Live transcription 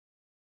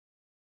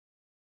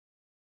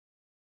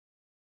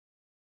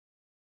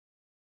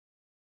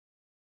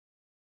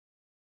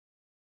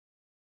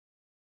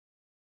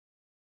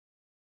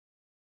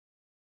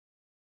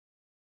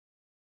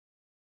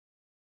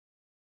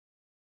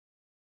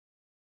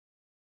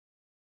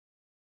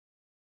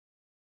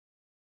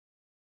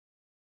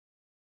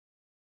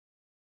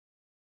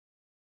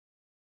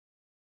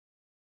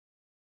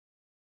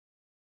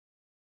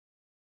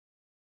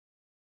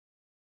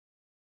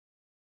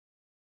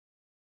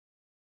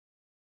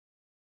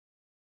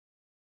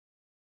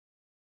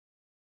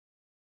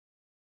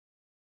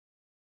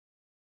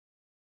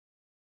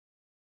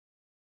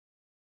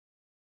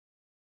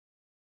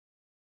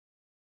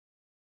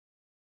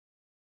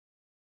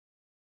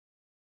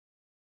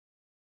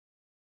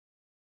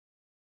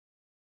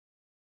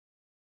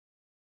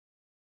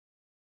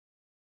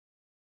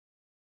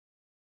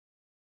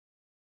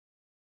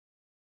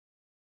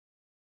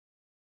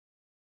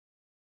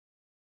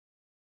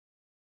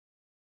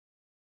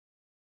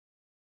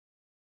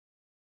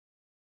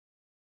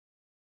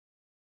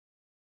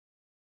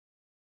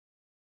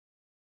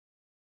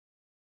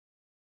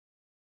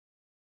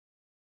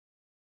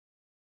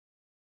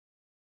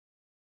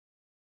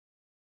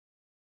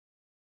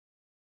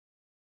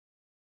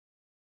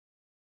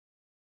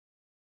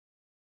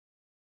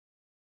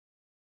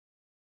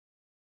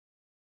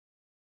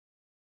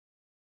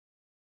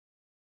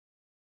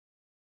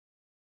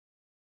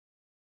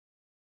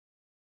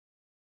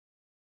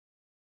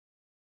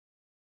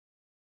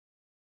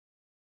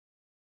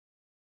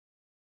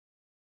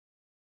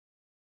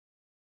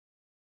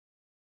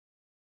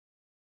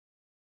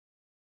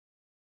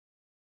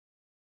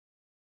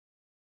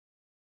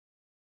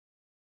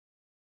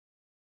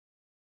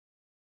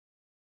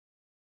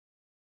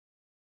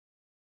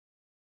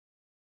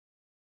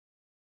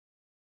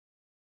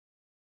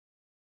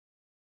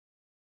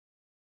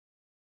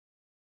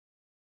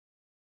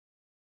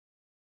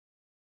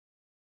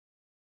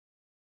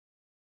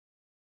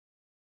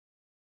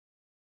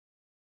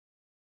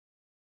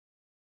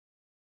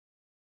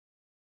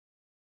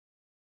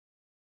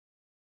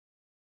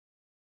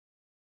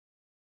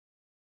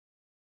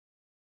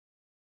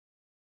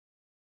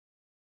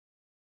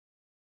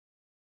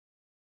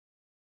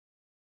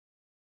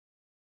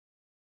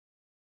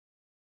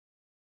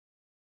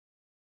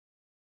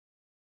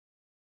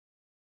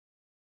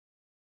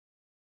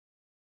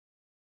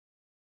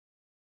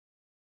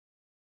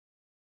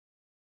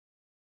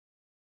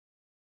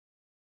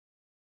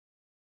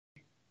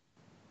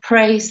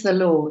Praise the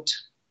Lord.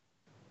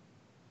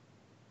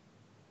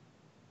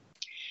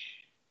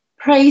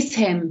 Praise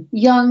him,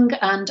 young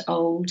and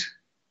old.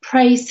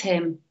 Praise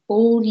him,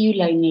 all you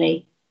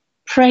lonely.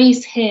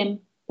 Praise him,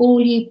 all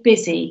you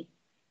busy.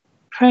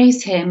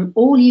 Praise him,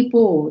 all you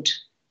bored.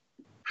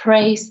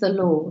 Praise the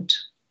Lord.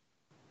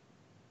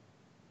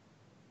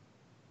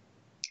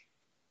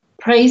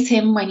 Praise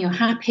him when you're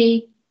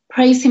happy.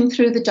 Praise him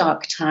through the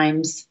dark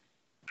times.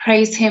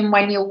 Praise him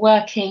when you're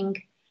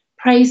working.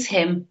 Praise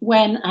him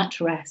when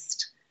at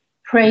rest.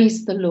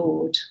 Praise the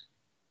Lord.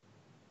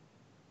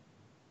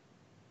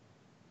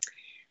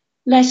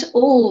 Let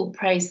all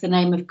praise the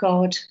name of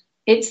God.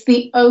 It's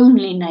the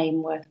only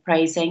name worth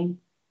praising.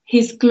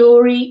 His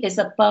glory is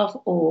above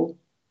all.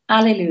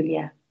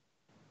 Alleluia.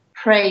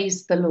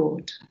 Praise the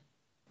Lord.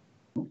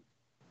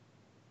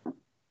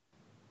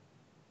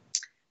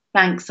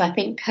 Thanks. I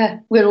think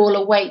we're all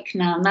awake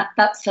now, and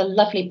that's a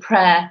lovely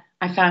prayer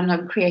I found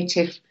on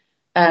Creative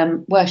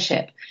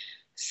Worship.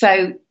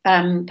 So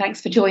thanks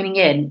for joining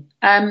in.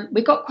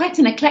 We've got quite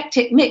an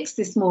eclectic mix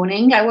this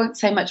morning. I won't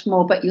say much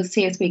more, but you'll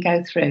see as we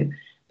go through.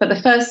 But the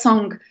first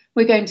song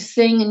we're going to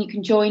sing, and you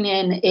can join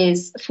in,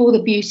 is For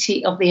the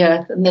Beauty of the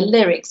Earth, and the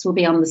lyrics will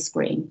be on the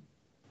screen.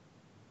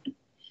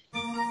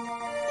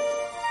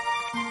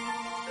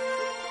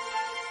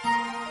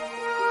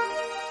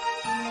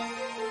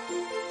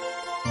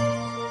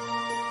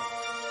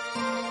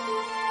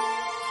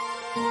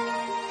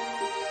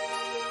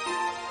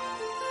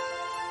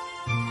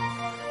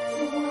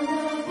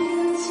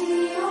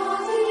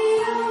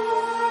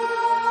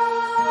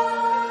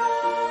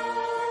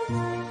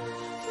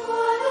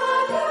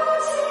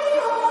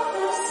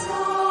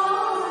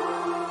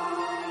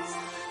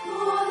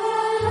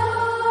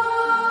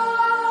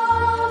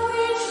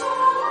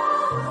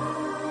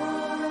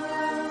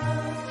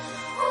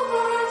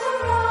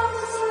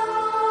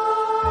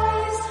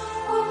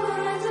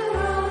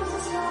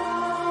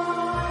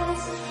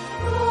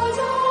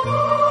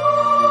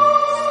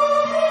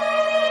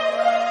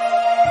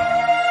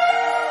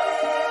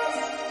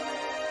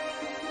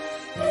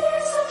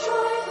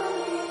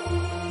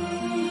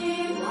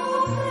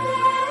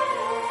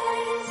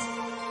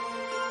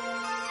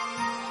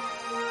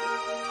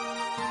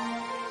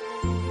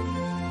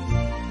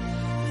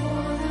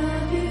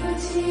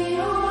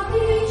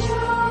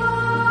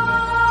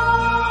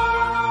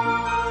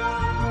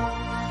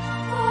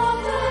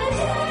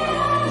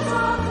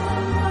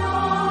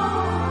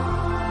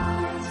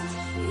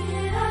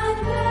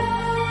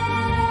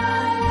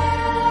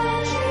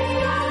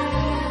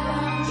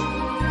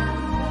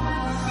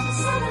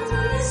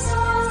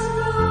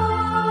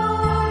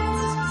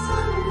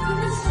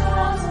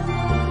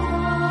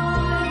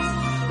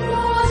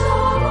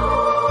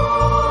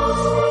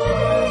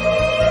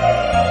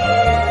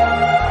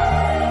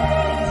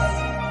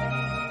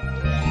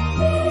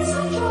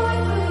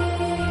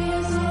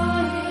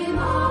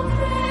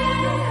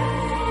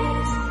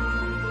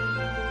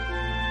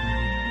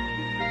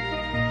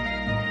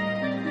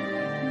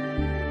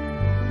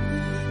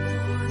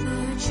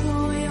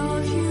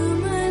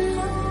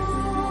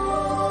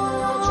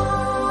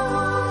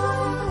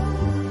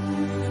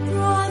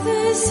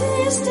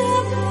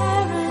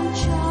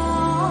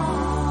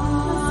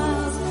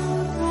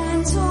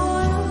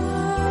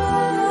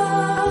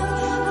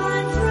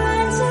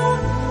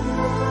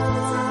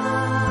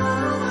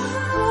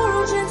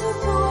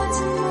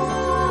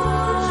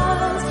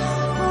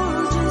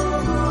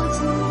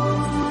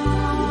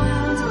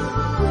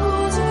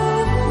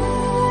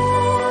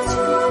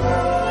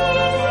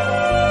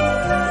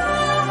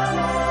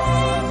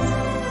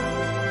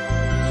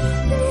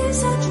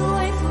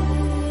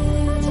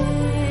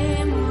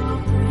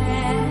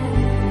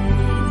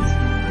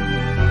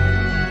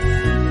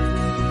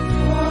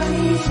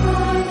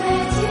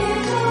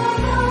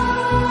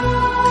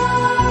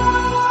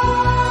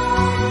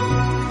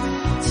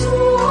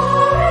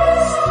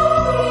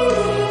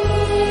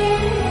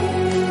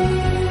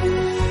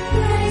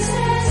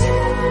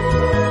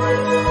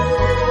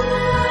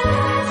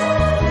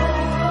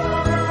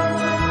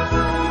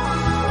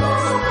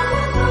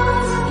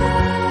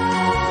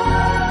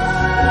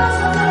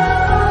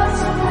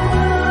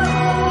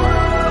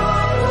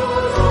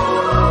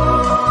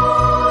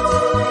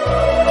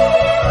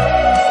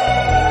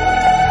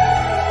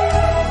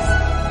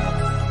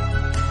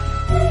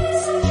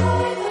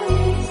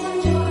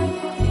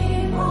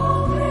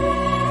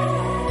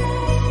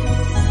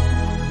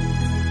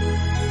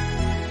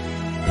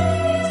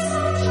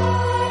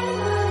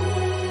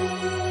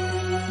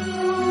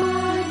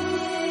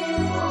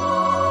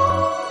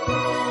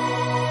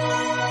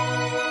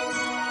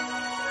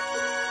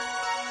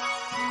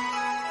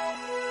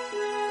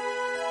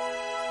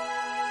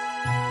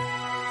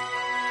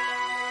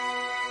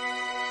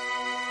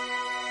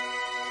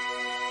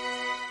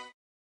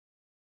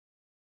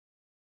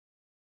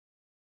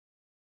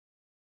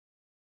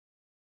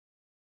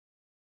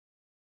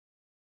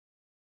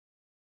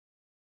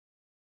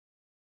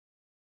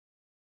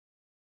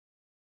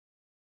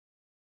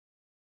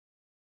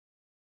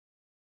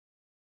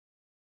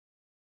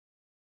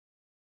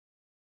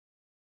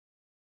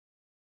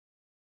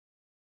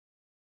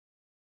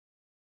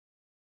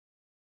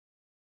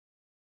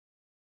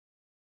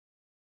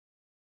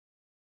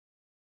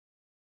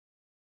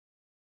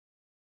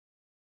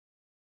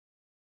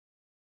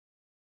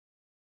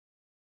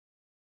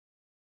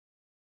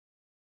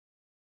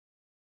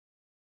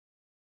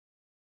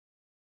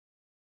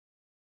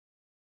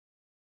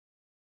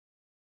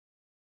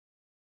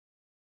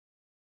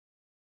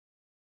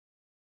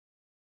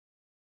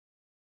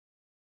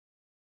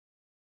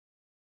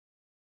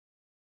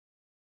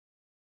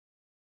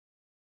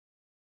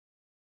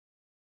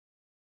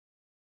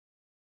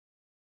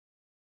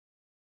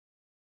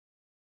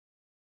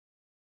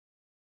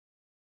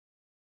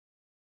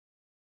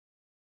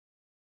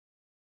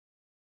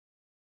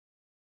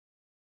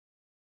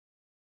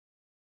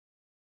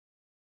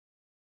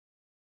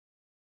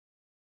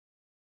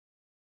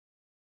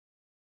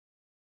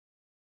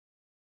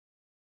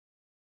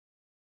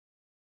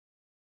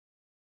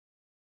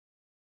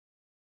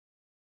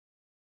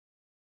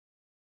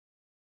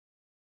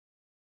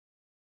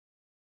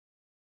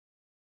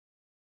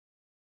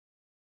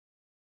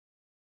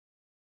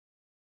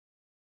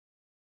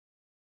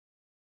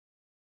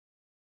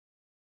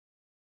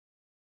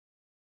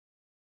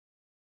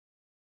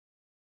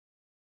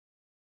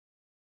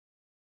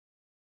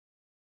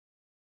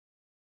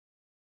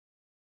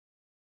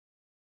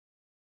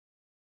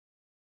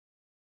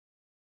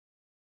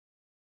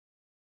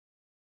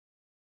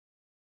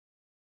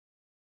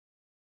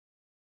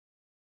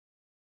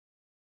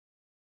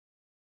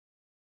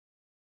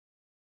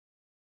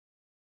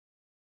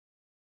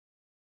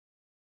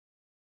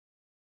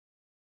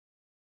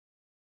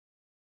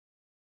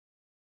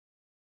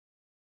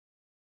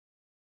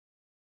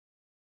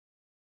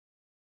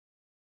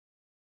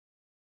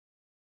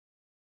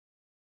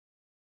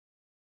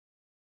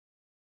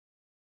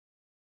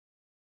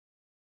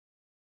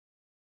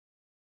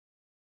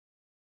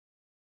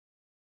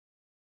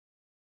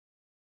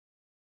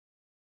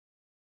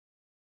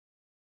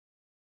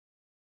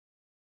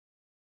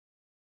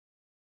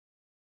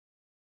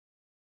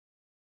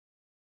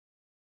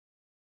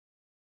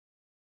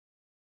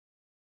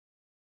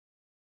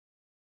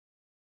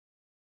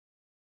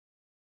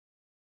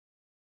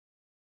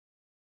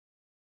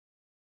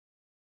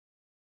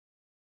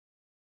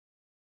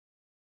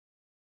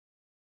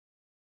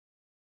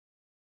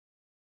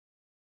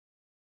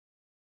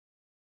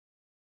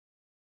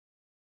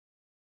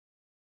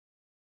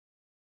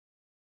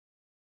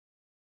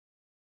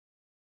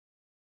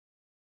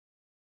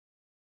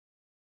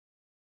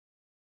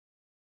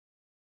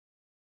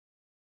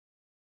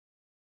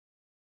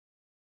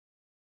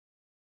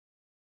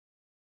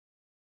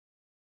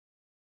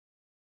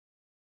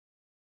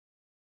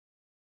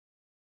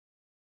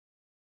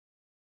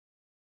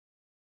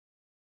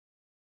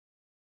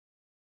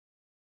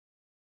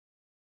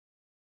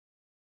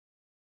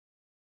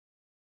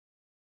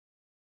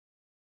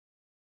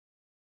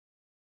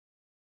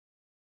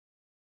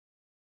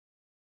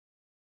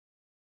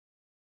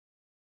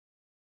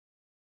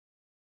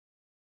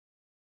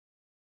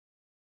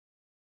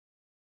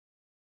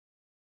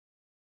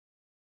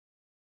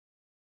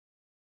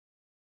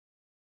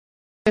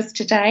 us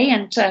today,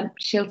 and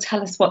she'll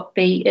tell us what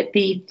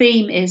the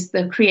theme is: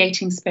 the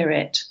creating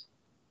spirit.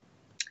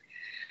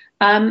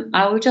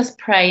 I will just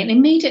pray, and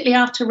immediately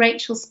after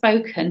Rachel's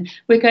spoken,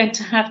 we're going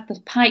to have the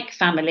Pike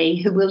family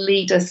who will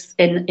lead us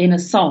in a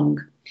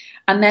song,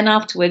 and then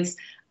afterwards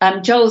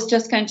Joel's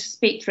just going to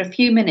speak for a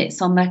few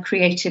minutes on their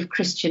Creative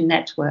Christian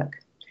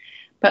Network.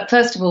 But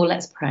first of all,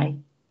 let's pray.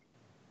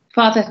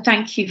 Father,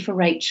 thank you for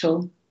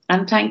Rachel,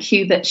 and thank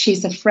you that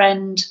she's a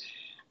friend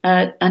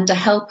and a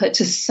helper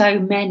to so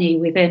many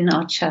within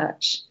our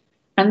church.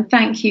 And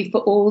thank you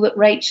for all that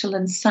Rachel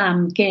and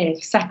Sam give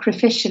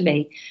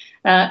sacrificially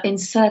in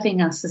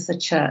serving us as a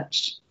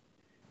church.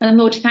 And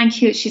Lord,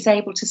 thank you that she's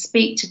able to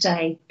speak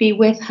today. Be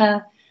with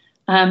her,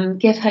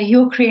 give her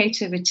your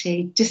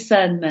creativity,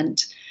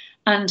 discernment,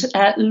 and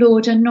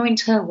Lord, anoint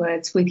her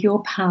words with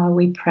your power,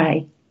 we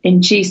pray.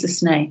 In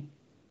Jesus' name,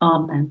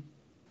 amen.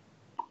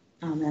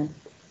 Amen.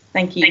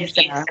 Thank you,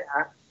 Sarah.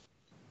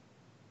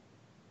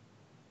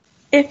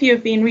 If you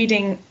have been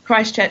reading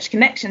Christchurch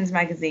Connections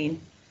magazine,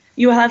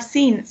 you will have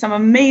seen some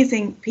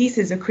amazing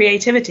pieces of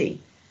creativity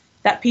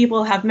that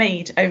people have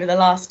made over the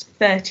last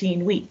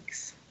 13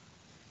 weeks.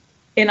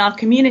 In our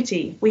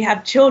community, we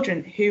have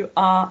children who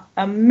are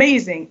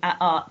amazing at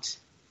art.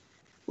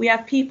 We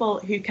have people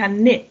who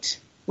can knit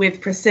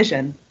with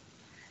precision.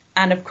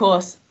 And of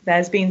course,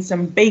 there's been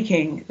some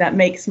baking that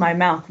makes my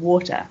mouth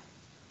water.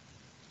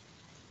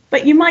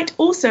 But you might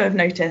also have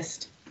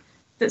noticed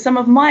that some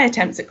of my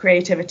attempts at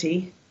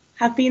creativity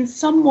have been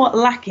somewhat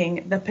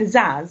lacking the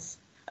pizzazz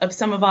of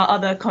some of our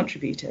other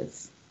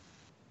contributors.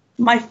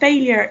 My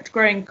failure at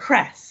growing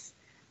cress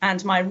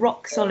and my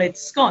rock-solid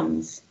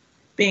scones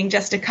being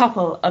just a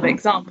couple of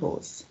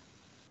examples.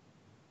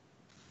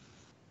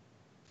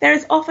 There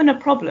is often a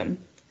problem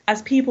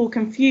as people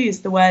confuse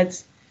the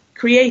words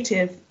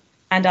creative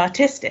and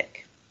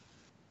artistic.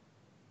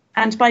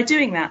 And by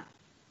doing that,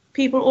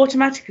 people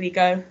automatically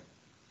go,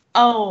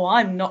 "Oh,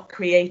 I'm not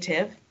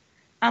creative,"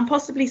 and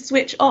possibly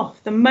switch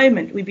off the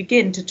moment we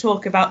begin to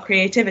talk about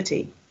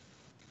creativity.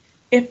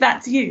 If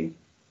that's you,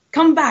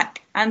 come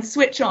back and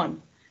switch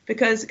on,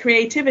 because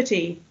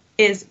creativity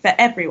is for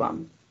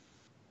everyone.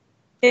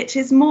 It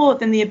is more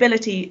than the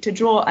ability to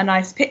draw a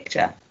nice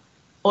picture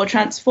or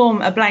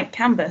transform a blank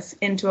canvas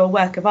into a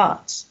work of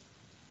art,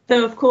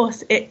 though of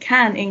course it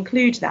can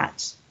include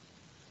that.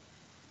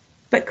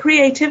 But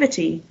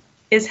creativity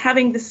is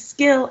having the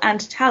skill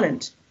and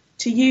talent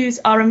to use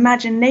our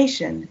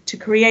imagination to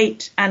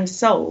create and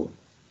solve,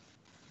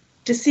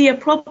 to see a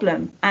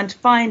problem and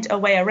find a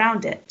way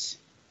around it,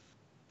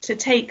 to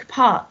take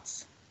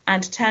parts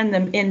and turn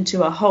them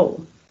into a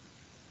whole.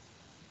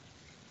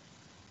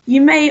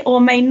 You may or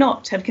may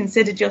not have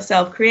considered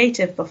yourself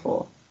creative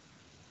before,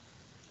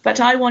 but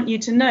I want you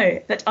to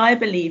know that I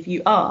believe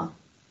you are,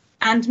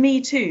 and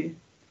me too,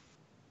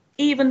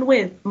 even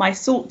with my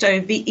salt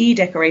dough VE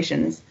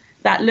decorations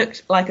that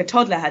looked like a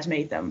toddler had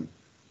made them.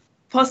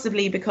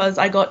 Possibly because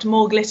I got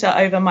more glitter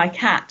over my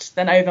cat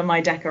than over my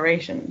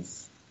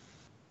decorations.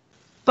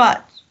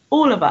 But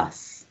all of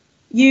us,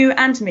 you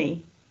and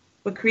me,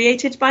 were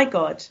created by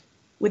God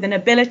with an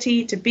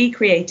ability to be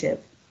creative,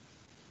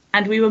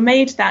 and we were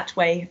made that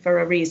way for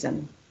a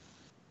reason.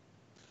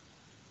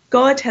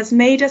 God has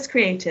made us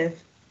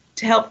creative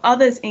to help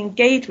others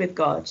engage with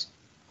God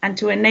and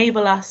to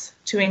enable us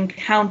to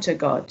encounter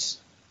God.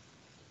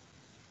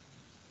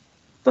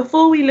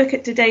 Before we look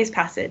at today's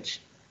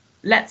passage,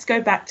 let's go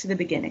back to the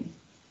beginning.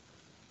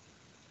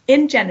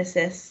 In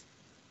Genesis,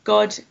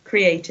 God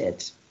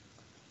created,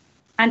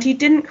 and he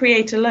didn't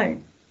create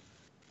alone.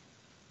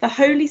 The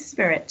Holy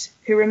Spirit,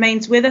 who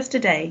remains with us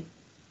today,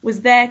 was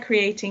there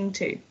creating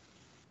too.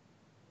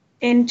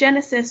 In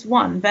Genesis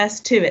 1, verse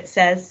 2, it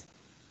says,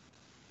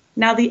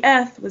 "Now the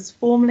earth was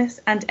formless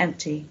and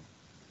empty.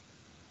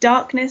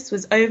 Darkness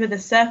was over the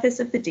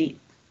surface of the deep,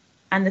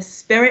 and the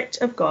Spirit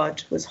of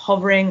God was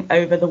hovering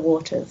over the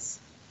waters."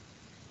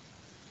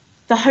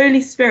 The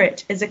Holy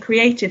Spirit is a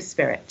creative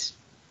spirit,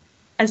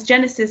 as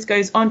Genesis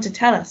goes on to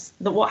tell us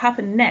that what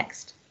happened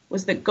next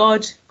was that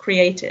God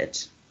created.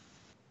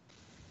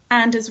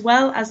 And as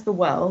well as the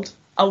world,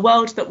 a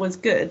world that was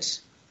good,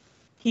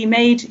 he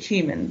made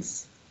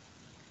humans.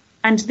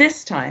 And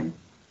this time,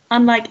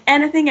 unlike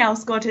anything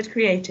else God had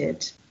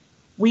created,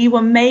 we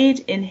were made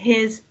in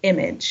his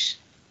image.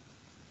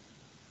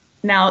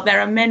 Now,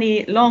 there are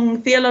many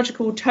long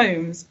theological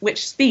tomes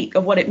which speak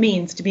of what it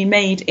means to be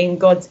made in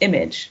God's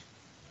image.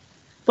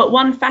 But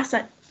one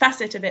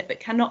facet of it that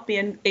cannot be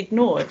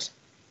ignored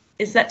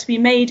is that to be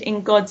made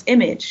in God's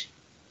image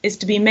is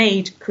to be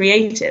made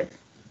creative.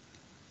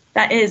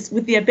 That is,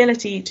 with the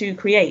ability to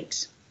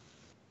create.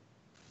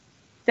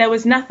 There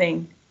was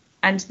nothing,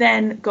 and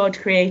then God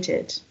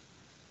created.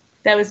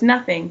 There was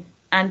nothing,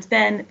 and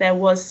then there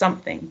was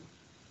something.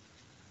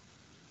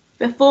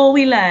 Before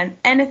we learn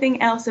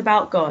anything else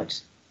about God,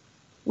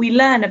 we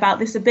learn about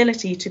this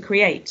ability to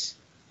create.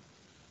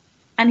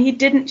 And he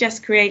didn't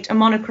just create a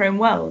monochrome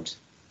world.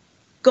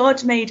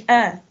 God made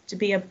Earth to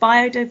be a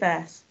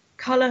biodiverse,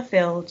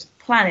 colour-filled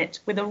planet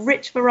with a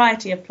rich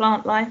variety of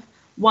plant life,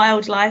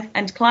 wildlife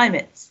and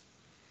climates.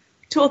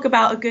 Talk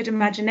about a good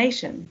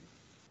imagination.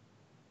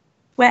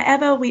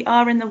 Wherever we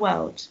are in the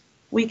world,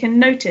 we can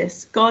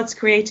notice God's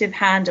creative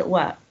hand at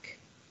work.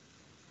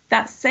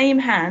 That same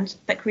hand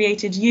that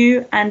created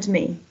you and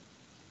me.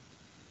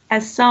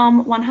 As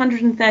Psalm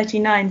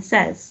 139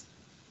 says,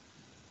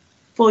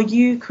 "For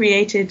you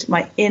created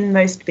my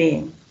inmost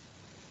being.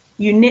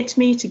 You knit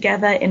me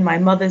together in my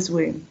mother's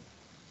womb.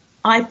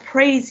 I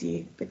praise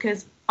you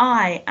because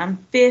I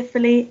am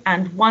fearfully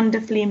and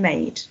wonderfully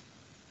made.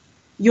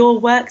 Your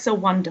works are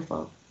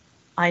wonderful.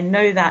 I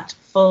know that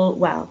full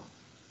well."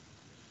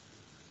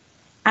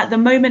 At the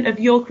moment of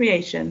your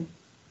creation,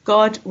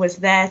 God was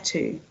there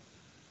too,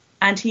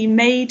 and he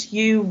made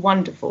you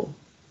wonderful.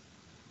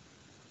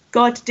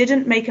 God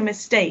didn't make a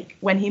mistake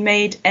when he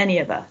made any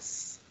of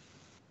us.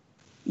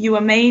 You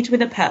were made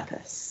with a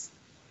purpose.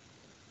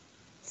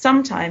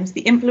 Sometimes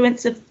the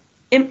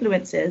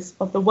influences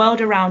of the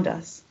world around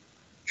us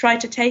try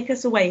to take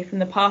us away from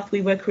the path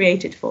we were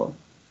created for.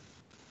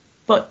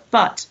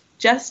 But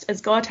just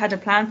as God had a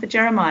plan for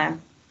Jeremiah,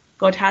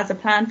 God has a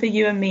plan for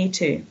you and me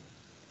too.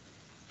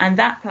 And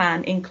that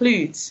plan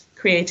includes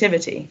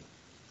creativity.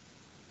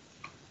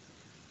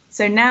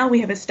 So now we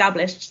have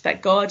established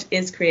that God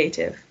is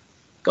creative.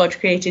 God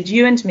created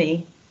you and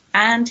me,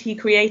 and he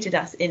created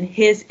us in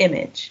his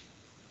image,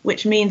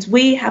 which means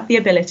we have the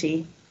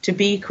ability to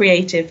be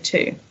creative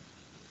too.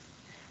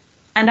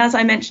 And as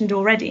I mentioned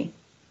already,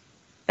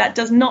 that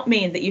does not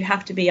mean that you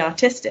have to be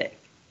artistic.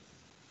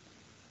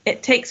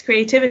 It takes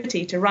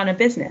creativity to run a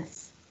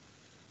business.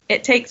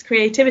 It takes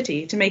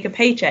creativity to make a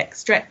paycheck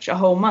stretch a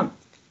whole month,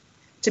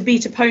 to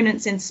beat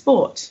opponents in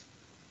sport.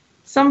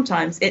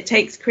 Sometimes it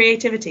takes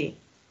creativity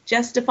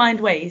just to find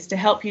ways to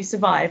help you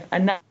survive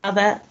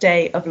another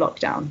day of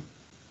lockdown.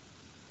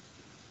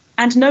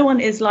 And no one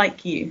is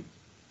like you.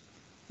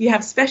 You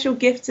have special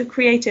gifts of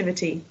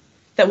creativity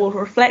that will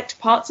reflect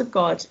parts of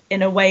God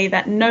in a way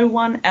that no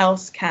one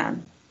else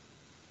can.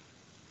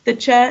 The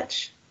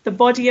church, the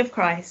body of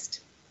Christ,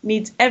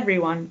 needs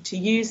everyone to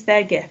use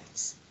their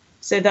gifts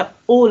so that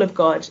all of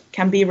God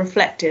can be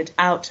reflected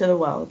out to the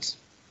world.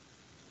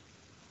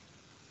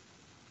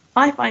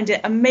 I find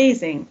it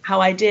amazing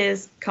how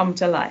ideas come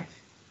to life.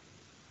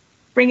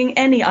 Bringing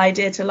any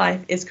idea to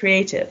life is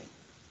creative.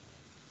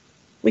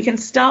 We can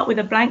start with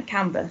a blank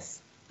canvas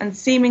and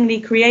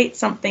seemingly create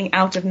something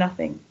out of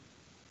nothing.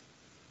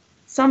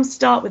 Some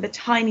start with a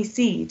tiny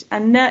seed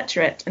and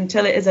nurture it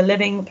until it is a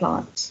living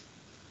plant.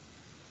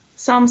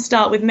 Some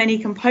start with many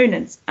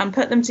components and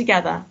put them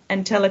together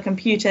until a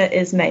computer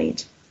is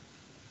made.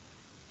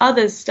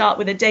 Others start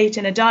with a date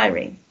in a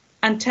diary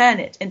and turn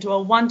it into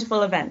a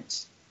wonderful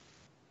event.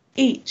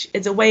 Each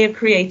is a way of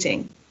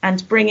creating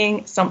and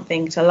bringing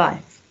something to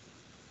life.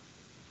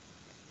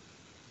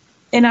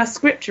 In our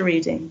scripture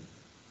reading,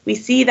 we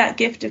see that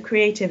gift of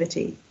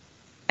creativity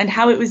and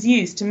how it was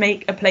used to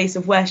make a place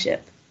of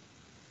worship.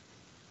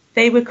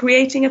 They were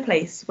creating a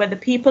place where the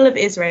people of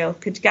Israel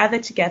could gather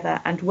together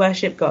and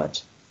worship God,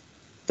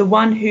 the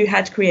one who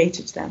had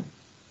created them.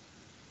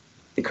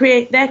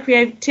 Their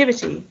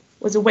creativity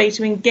was a way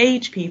to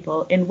engage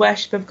people in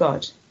worship of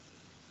God.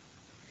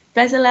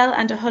 Bezalel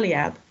and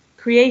Aholiab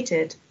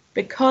created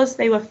because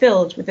they were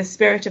filled with the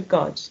Spirit of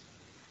God,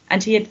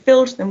 and he had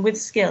filled them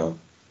with skill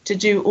to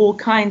do all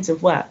kinds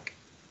of work.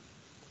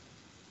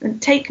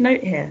 And take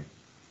note here,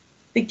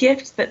 the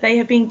gift that they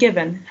have been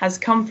given has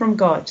come from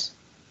God,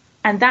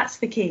 and that's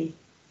the key.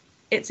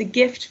 It's a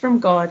gift from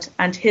God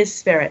and his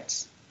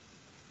Spirit.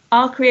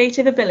 Our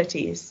creative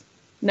abilities,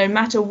 no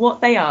matter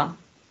what they are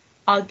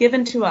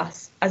given to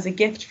us as a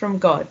gift from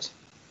God,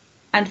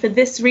 and for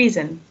this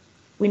reason,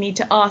 we need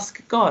to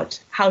ask God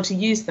how to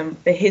use them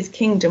for his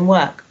kingdom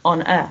work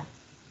on earth.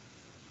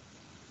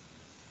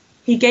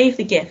 He gave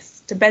the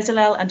gifts to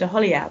Bezalel and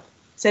Aholiab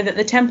so that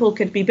the temple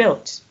could be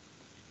built.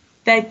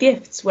 Their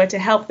gifts were to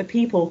help the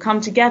people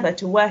come together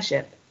to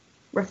worship,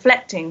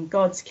 reflecting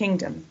God's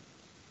kingdom.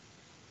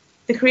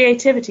 The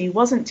creativity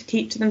wasn't to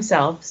keep to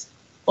themselves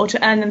or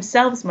to earn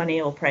themselves money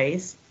or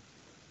praise,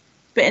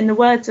 but in the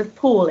words of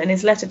Paul in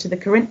his letter to the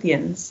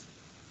Corinthians,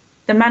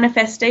 the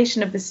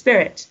manifestation of the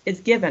Spirit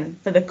is given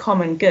for the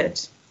common good.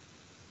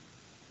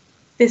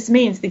 This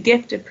means the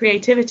gift of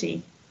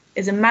creativity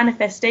is a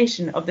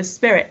manifestation of the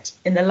Spirit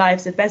in the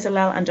lives of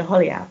Bezalel and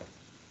Aholiab.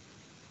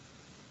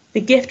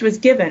 The gift was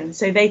given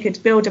so they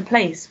could build a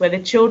place where the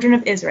children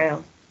of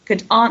Israel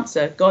could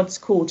answer God's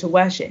call to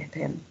worship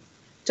him,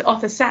 to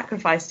offer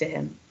sacrifice to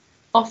him,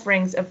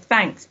 offerings of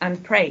thanks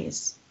and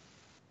praise.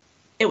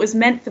 It was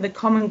meant for the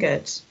common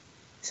good,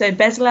 so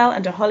Bezalel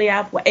and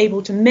Aholiab were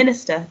able to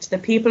minister to the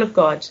people of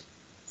God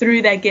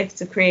through their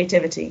gifts of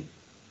creativity.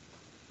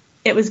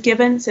 It was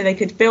given so they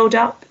could build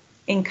up,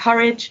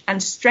 encourage,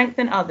 and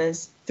strengthen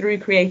others through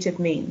creative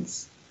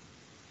means,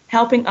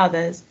 helping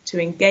others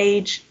to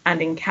engage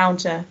and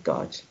encounter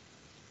God.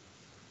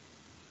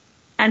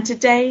 And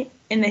today,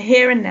 in the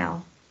here and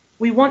now,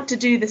 we want to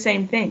do the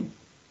same thing.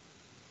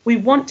 We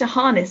want to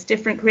harness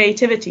different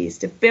creativities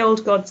to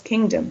build God's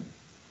kingdom,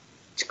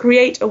 to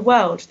create a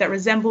world that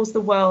resembles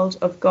the world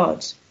of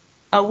God,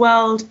 a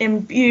world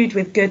imbued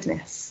with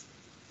goodness.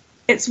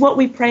 It's what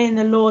we pray in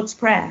the Lord's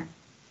Prayer.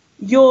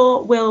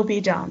 Your will be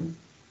done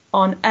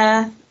on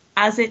earth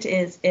as it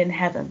is in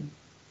heaven.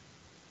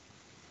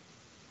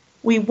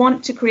 We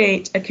want to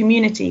create a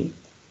community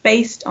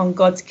based on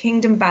God's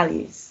kingdom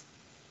values.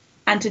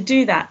 And to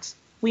do that,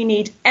 we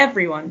need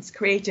everyone's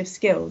creative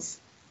skills.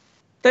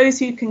 Those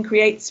who can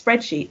create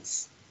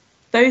spreadsheets,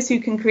 those who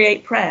can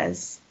create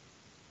prayers,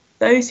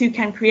 those who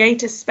can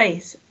create a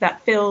space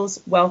that feels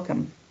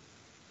welcome.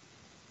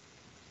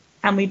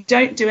 And we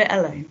don't do it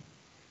alone.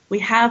 We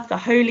have the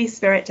Holy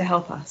Spirit to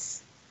help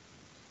us.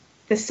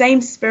 The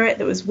same Spirit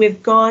that was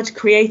with God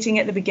creating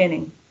at the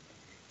beginning.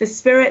 The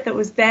Spirit that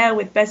was there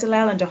with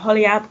Bezalel and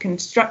Aholiab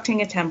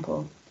constructing a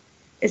temple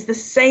is the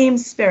same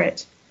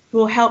Spirit who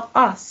will help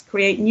us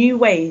create new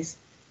ways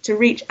to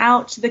reach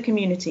out to the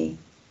community,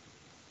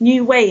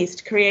 new ways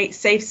to create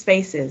safe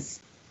spaces,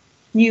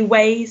 new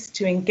ways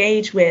to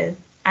engage with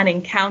and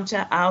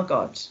encounter our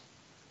God.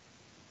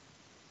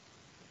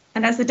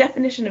 And as the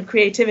definition of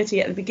creativity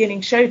at the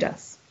beginning showed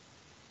us,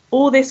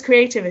 all this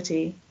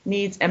creativity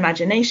needs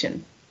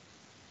imagination.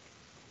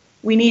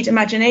 We need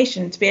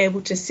imagination to be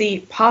able to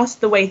see past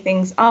the way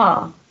things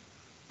are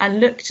and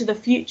look to the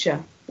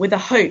future with a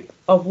hope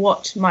of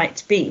what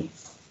might be.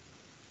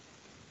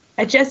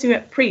 A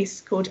Jesuit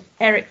priest called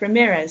Eric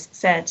Ramirez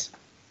said,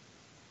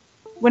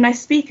 "When I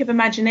speak of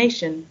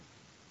imagination,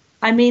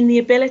 I mean the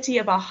ability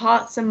of our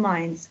hearts and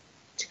minds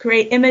to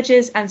create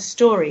images and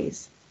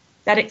stories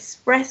that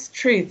express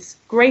truths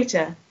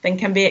greater than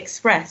can be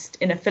expressed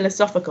in a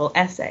philosophical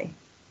essay.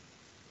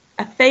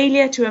 A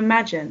failure to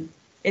imagine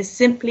is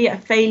simply a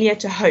failure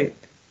to hope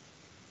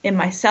in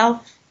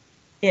myself,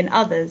 in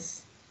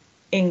others,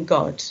 in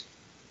God."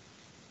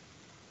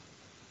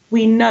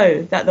 We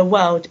know that the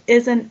world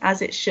isn't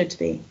as it should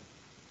be,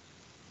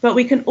 but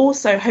we can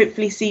also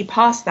hopefully see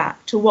past that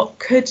to what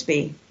could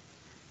be,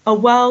 a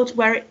world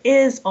where it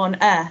is on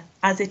earth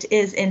as it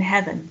is in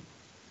heaven.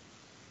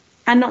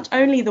 And not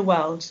only the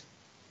world,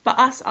 but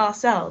us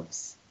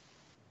ourselves.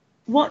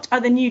 What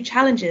are the new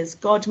challenges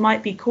God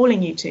might be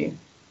calling you to?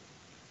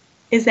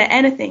 Is there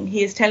anything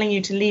he is telling you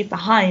to leave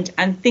behind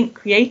and think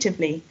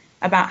creatively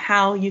about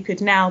how you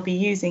could now be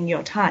using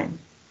your time?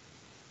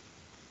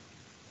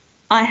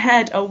 I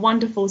heard a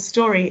wonderful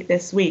story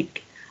this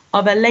week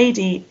of a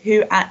lady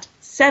who at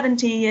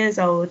 70 years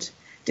old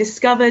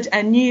discovered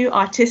a new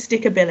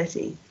artistic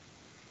ability.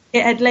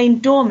 It had lain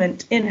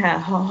dormant in her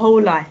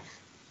whole life.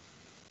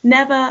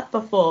 Never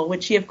before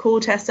would she have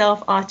called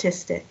herself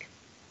artistic.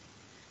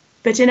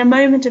 But in a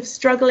moment of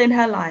struggle in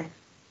her life,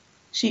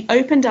 she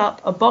opened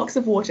up a box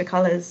of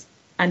watercolors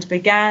and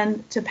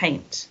began to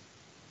paint.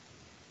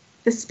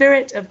 The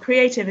spirit of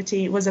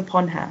creativity was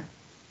upon her,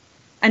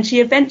 and she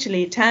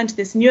eventually turned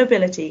this new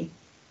ability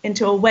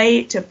into a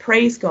way to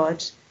praise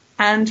God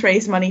and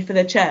raise money for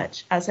the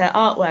church as her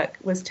artwork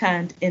was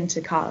turned into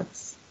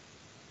cards.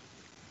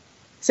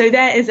 So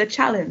there is a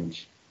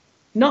challenge,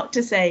 not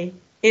to say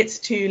it's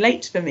too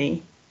late for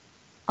me,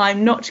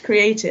 I'm not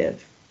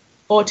creative,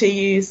 or to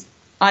use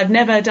I've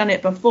never done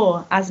it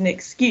before as an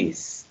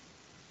excuse.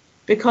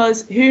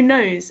 Because who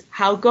knows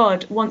how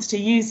God wants to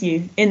use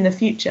you in the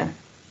future.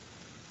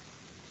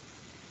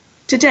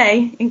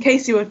 Today, in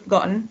case you have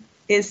forgotten,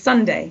 is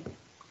Sunday,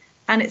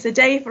 and it's a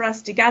day for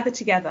us to gather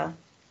together.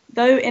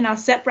 Though in our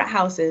separate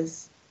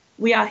houses,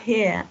 we are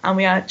here and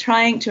we are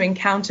trying to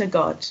encounter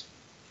God.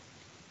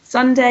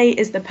 Sunday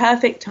is the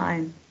perfect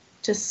time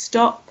to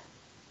stop,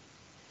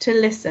 to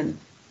listen,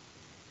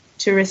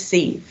 to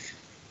receive,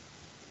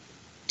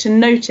 to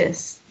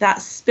notice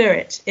that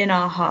spirit in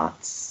our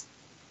hearts.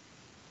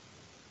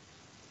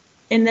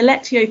 In the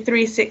Lectio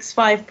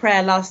 365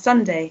 prayer last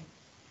Sunday,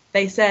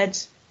 they said,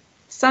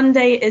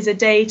 Sunday is a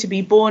day to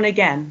be born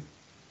again.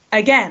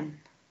 Again.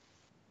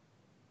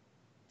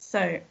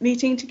 So,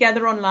 meeting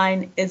together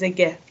online is a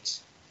gift.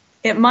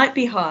 It might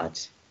be hard,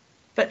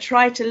 but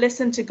try to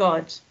listen to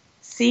God,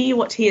 see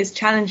what he is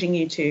challenging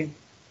you to,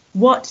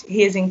 what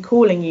he is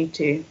calling you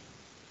to.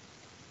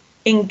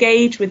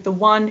 Engage with the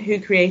one who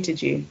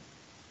created you,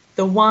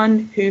 the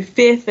one who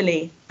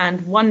fearfully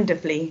and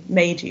wonderfully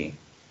made you.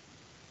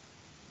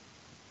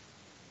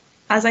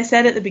 As I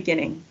said at the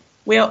beginning,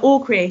 we are all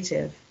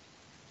creative,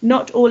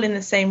 not all in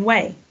the same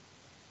way,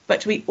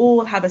 but we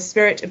all have a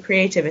spirit of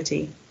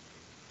creativity,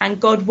 and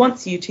God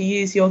wants you to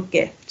use your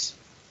gift.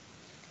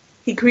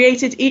 He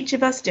created each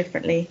of us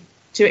differently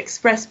to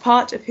express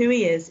part of who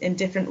he is in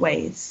different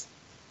ways,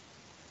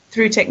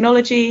 through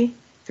technology,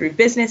 through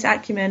business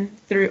acumen,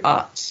 through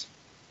art.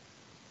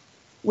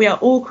 We are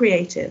all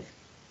creative.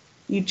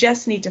 You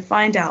just need to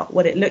find out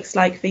what it looks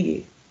like for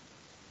you.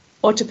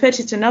 Or to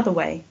put it another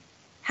way,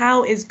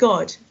 how is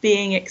God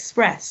being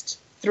expressed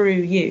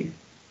through you?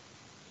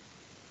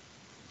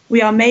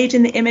 We are made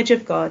in the image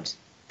of God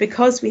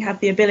because we have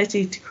the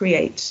ability to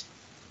create.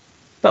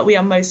 But we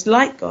are most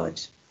like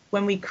God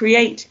when we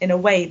create in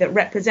a way that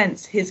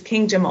represents his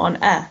kingdom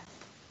on earth.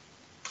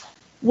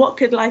 What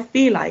could life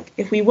be like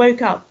if we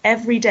woke up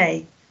every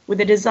day with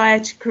a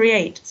desire to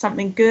create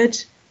something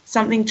good,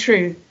 something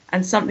true,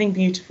 and something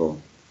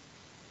beautiful?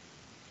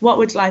 What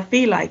would life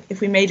be like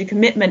if we made a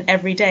commitment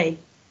every day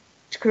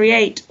to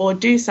create or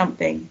do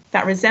something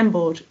that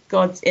resembled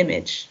God's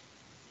image.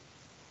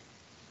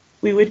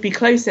 We would be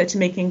closer to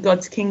making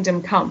God's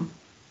kingdom come.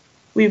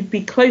 We would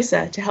be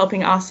closer to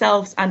helping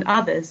ourselves and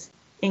others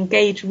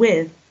engage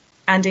with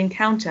and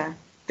encounter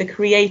the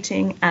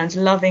creating and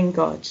loving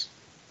God.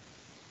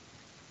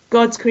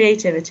 God's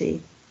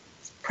creativity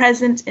is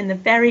present in the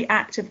very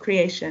act of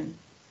creation,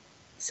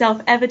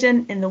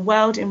 self-evident in the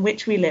world in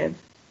which we live,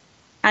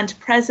 and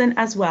present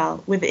as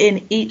well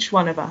within each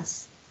one of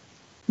us,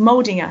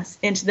 moulding us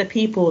into the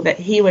people that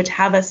he would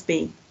have us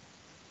be.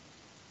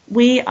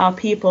 We are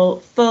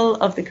people full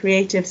of the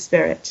creative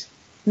spirit,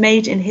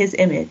 made in his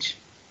image.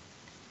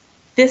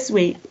 This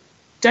week,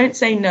 don't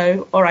say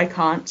no or I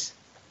can't.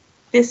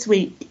 This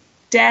week,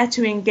 dare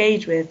to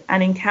engage with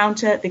and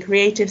encounter the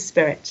creative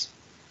spirit.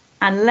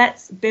 And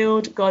let's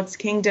build God's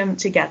kingdom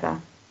together.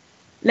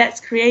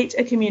 Let's create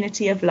a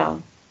community of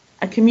love,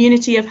 a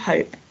community of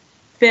hope,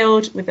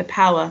 filled with the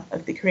power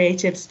of the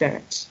creative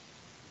spirit.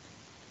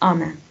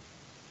 Amen.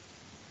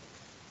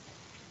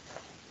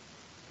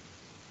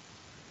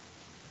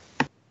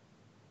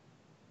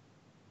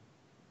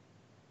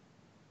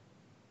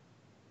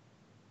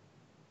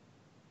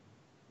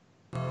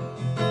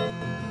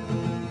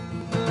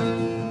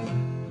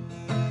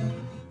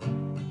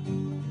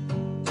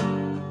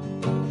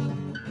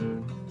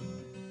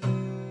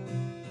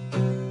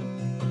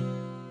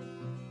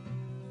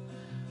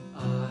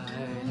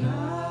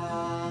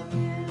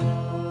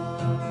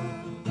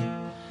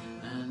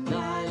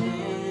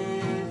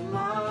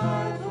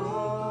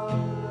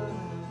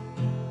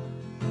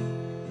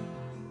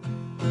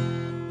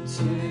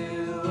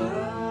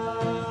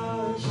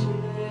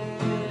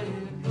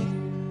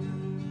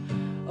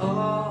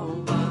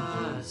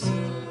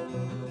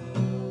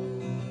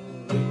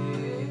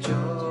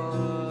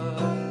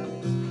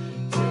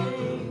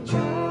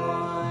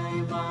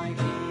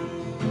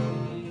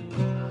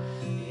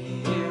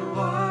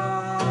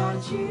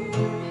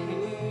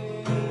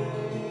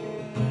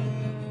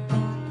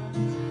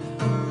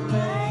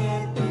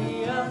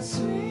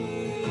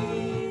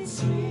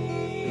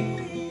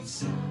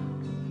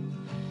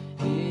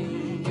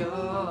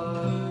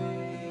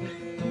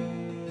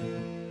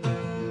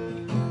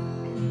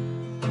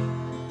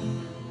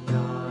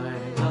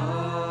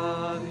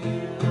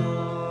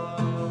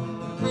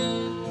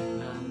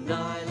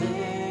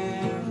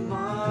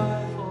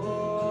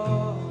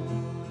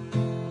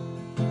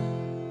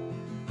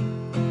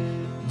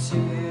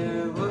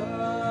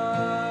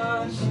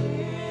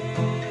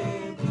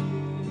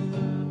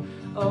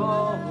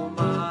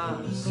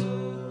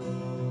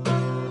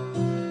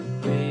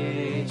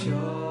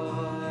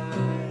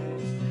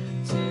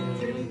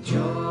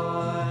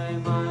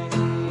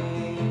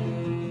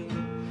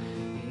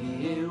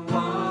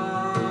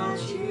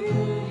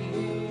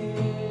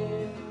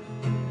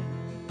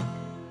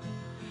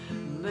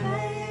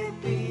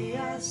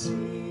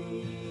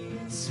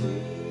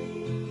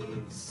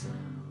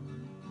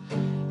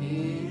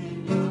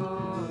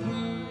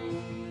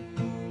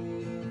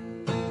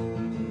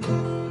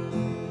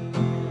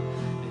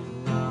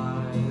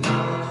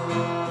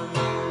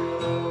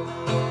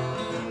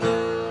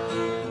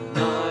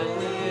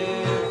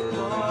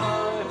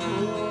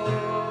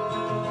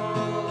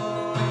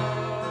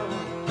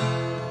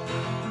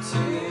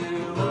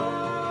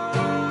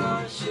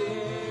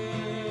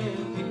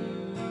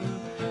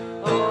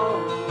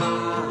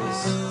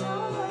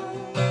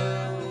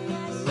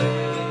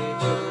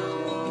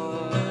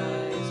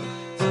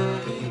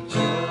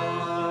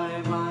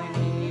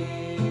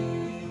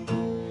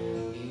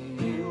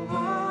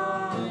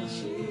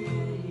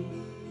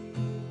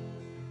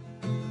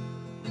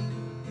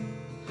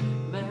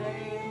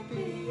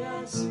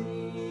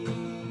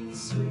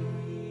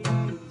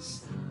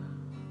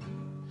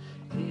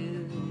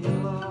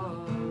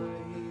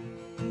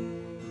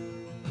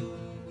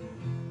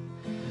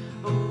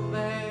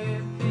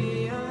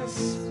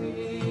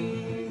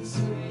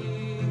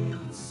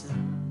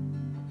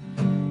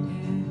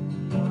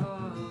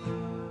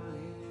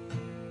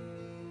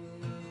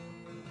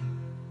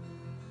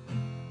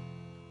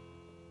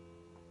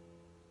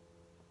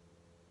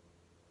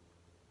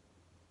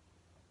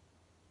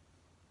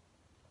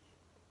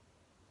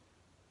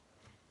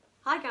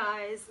 Hi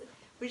guys,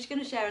 we're just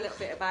going to share a little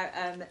bit about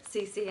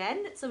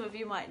CCN. Some of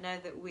you might know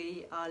that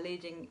we are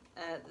leading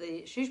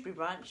the Shrewsbury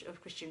branch of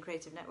Christian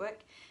Creative Network,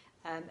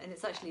 and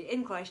it's actually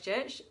in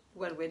Christchurch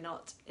when we're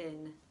not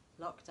in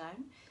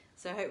lockdown,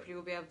 so hopefully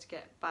we'll be able to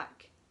get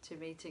back to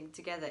meeting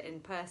together in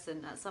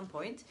person at some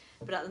point.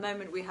 But at the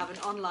moment we have an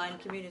online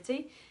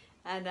community,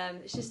 and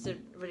it's just a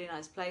really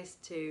nice place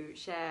to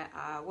share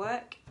our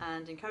work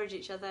and encourage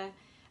each other.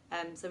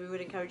 So we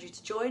would encourage you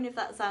to join if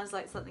that sounds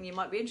like something you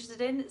might be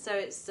interested in. So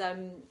it's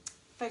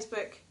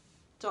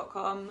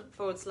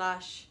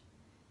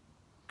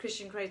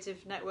facebook.com/Christian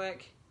Creative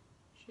Network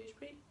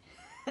Shrewsbury.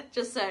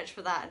 Just search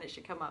for that and it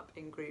should come up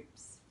in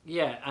groups.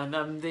 Yeah,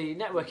 and the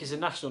network is a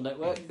national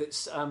network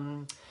that's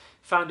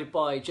founded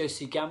by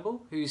Josie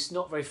Gamble, who's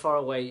not very far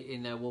away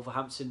in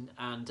Wolverhampton,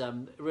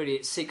 and really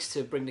it seeks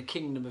to bring the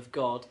kingdom of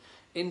God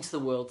into the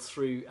world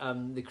through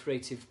the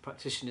creative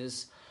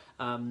practitioners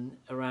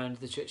around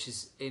the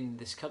churches in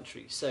this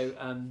country. So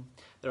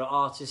there are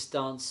artists,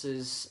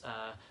 dancers,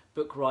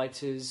 book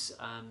writers,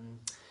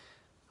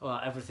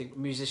 everything,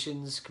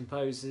 musicians,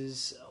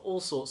 composers, all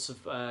sorts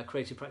of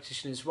creative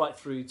practitioners, right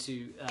through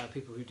to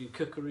people who do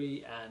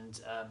cookery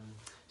and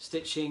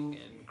stitching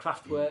and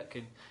craft work,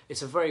 and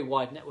it's a very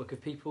wide network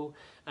of people.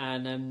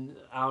 And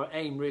our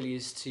aim really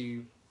is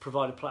to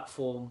provide a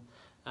platform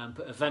and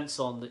put events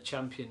on that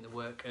champion the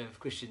work of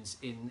Christians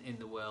in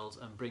the world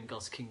and bring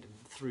God's kingdom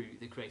through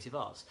the creative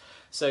arts.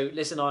 So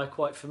Liz and I are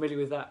quite familiar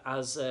with that,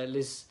 as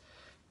Liz,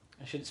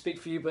 I shouldn't speak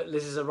for you, but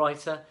Liz is a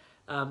writer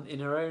in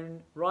her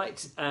own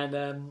right,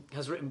 and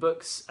has written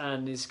books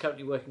and is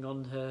currently working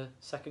on her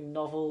second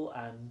novel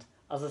and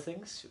other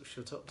things, which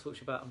she'll talk to you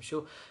about, I'm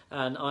sure.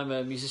 And I'm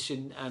a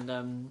musician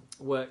and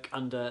work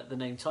under the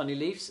name Tiny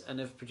Leaves, and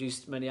have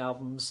produced many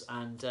albums,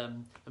 and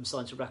I'm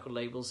signed to record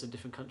labels in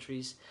different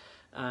countries.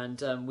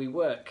 And we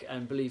work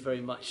and believe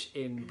very much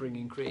in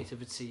bringing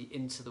creativity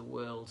into the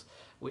world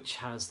which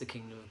has the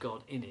kingdom of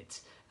God in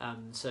it.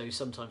 So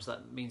sometimes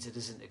that means it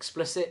isn't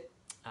explicit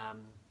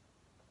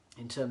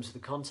in terms of the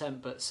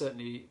content, but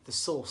certainly the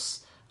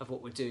source of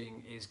what we're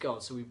doing is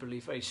God. So we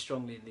believe very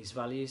strongly in these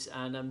values.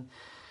 And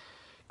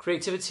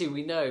creativity,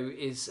 we know,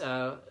 is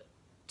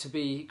to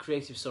be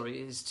creative.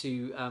 Is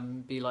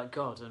to be like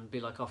God and be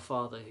like our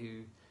Father,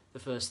 who the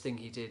first thing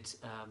He did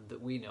that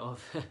we know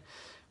of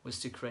was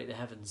to create the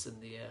heavens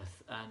and the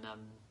earth. And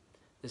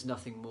there's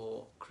nothing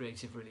more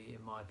creative, really,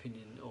 in my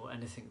opinion, or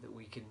anything that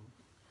we can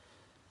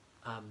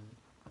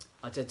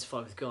identify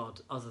with God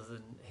other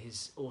than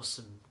His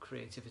awesome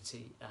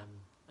creativity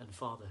and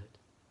fatherhood.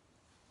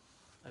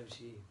 Over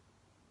to you.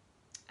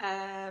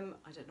 I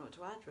don't know what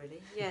to add,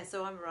 really. Yeah,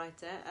 so I'm a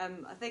writer.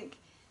 I think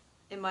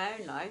in my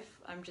own life,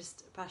 I'm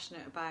just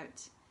passionate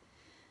about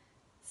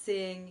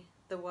seeing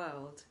the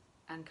world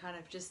and kind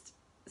of just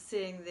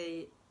seeing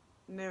the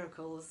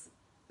miracles,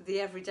 the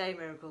everyday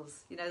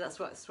miracles. You know, that's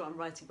what I'm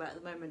writing about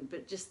at the moment.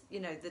 But just, you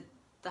know,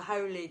 the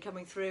holy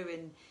coming through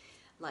in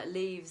like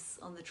leaves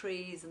on the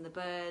trees and the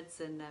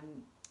birds, and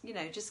you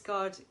know, just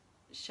God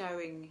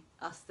showing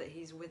us that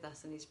He's with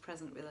us and He's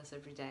present with us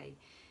every day.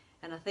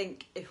 And I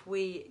think if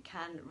we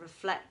can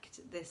reflect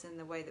this in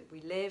the way that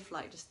we live,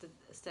 like just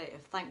a state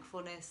of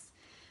thankfulness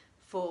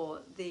for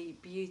the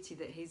beauty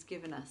that He's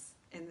given us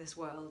in this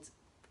world,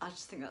 I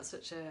just think that's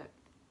such a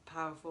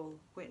powerful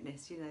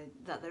witness, you know,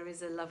 that there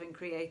is a loving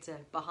creator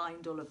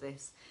behind all of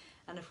this.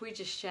 And if we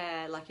just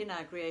share, like in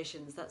our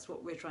creations, that's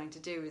what we're trying to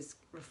do, is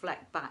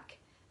reflect back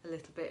a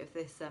little bit of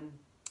this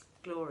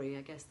glory,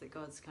 I guess, that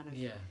God's kind of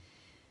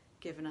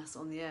given us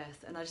on the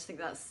earth. And I just think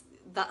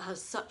that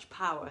has such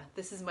power.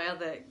 This is my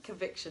other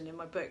conviction in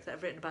my book that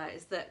I've written about,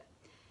 is that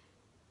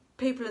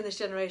people in this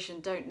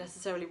generation don't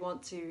necessarily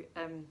want to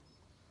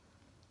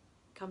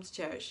come to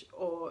church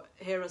or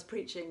hear us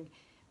preaching,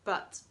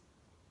 but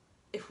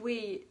if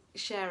we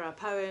share our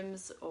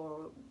poems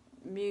or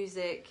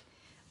music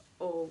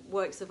or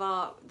works of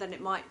art, then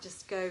it might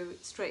just go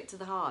straight to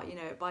the heart, you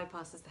know, it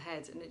bypasses the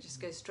head and it just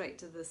goes straight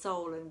to the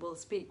soul and will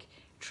speak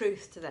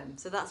truth to them.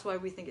 So that's why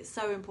we think it's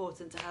so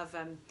important to have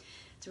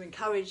to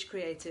encourage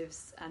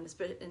creatives, and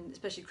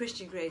especially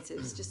Christian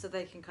creatives, just so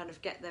they can kind of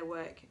get their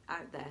work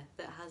out there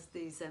that has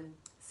these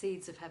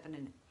seeds of heaven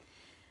in it.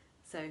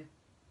 So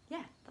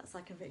yeah, that's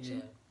our conviction.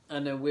 Yeah.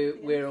 And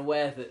we're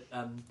aware that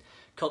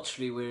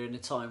culturally we're in a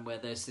time where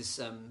there's this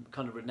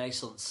kind of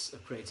renaissance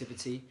of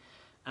creativity,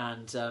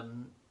 and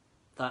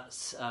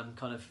that's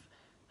kind of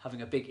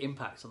having a big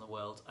impact on the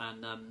world.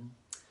 And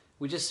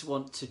we just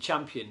want to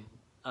champion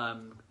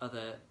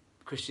other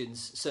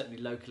Christians, certainly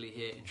locally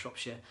here in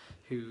Shropshire,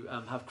 who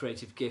have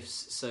creative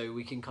gifts, so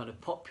we can kind of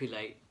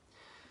populate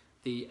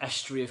the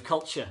estuary of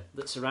culture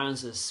that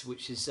surrounds us,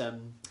 which is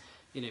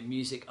you know,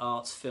 music,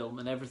 arts, film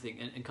and everything,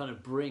 and kind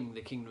of bring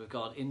the kingdom of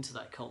God into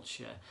that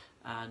culture,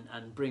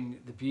 and bring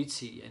the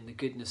beauty and the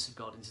goodness of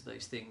God into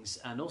those things,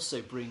 and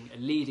also bring a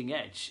leading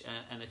edge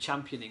and a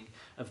championing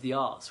of the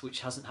arts,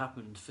 which hasn't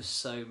happened for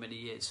so many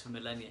years, for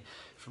millennia,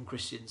 from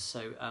Christians.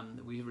 So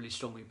we really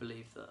strongly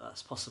believe that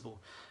that's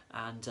possible,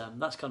 and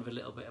that's kind of a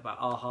little bit about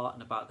our heart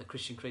and about the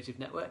Christian Creative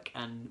Network.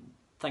 And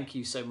thank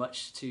you so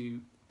much to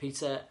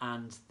Peter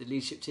and the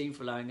leadership team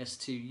for allowing us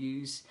to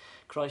use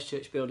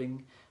Christchurch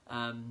building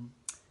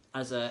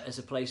as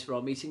a place for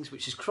our meetings,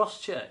 which is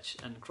Cross Church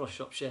and Cross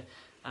Shropshire.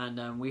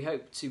 And we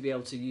hope to be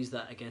able to use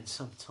that again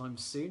sometime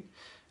soon.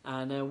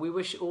 And we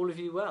wish all of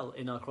you well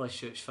in our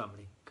Christchurch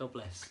family. God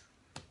bless.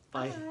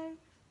 Bye. Bye.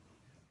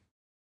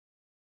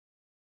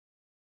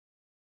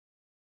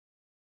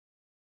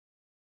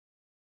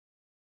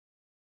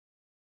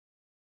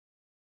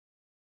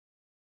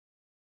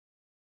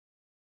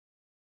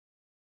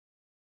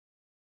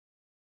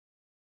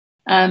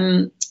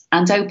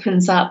 And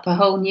opens up a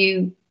whole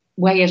new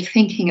way of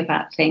thinking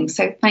about things.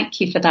 So thank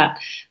you for that.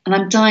 And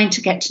I'm dying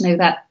to get to know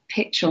that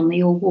picture on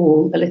your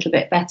wall a little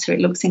bit better. It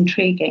looks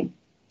intriguing.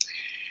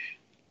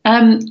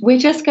 We're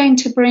just going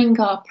to bring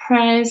our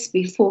prayers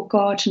before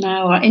God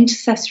now, our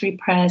intercessory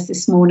prayers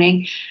this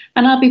morning,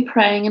 and I'll be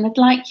praying, and I'd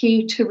like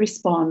you to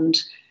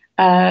respond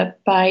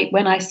by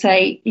when I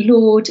say,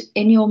 Lord,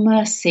 in your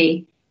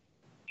mercy,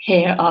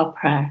 hear our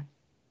prayer.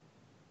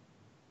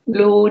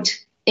 Lord,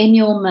 in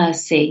your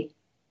mercy,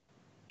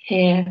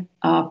 hear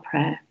our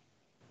prayer.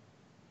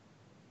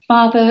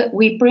 Father,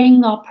 we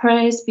bring our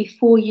prayers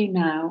before you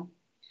now,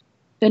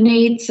 the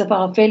needs of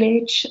our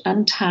village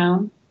and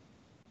town.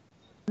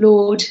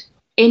 Lord,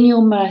 in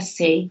your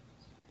mercy,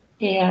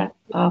 hear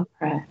our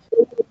prayer.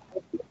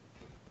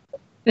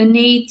 The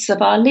needs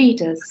of our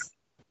leaders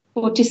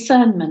for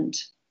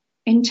discernment,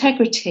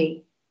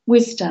 integrity,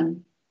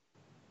 wisdom.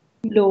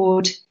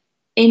 Lord,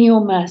 in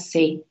your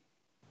mercy,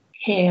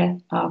 hear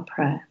our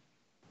prayer.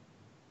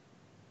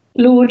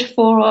 Lord,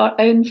 for our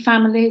own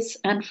families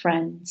and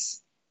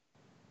friends.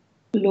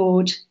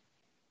 Lord,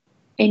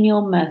 in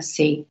your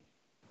mercy,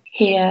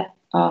 hear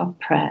our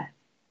prayer.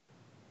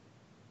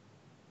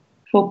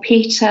 For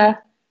Peter,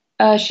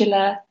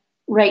 Ursula,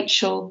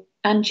 Rachel,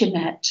 and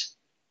Jeanette,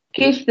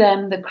 give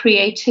them the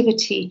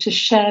creativity to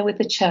share with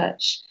the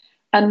church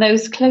and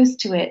those close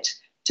to it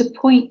to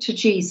point to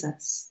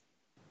Jesus.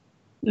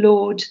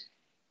 Lord,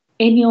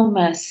 in your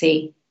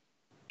mercy,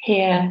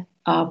 hear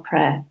our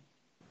prayer.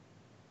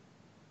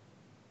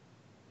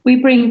 We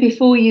bring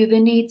before you the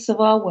needs of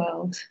our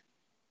world,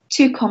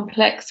 too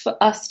complex for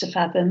us to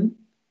fathom.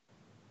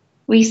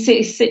 We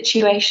see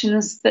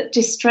situations that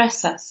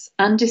distress us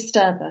and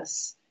disturb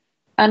us,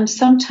 and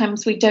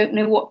sometimes we don't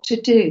know what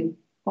to do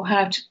or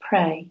how to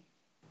pray.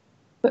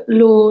 But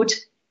Lord,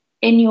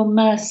 in your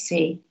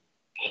mercy,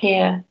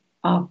 hear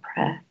our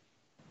prayer.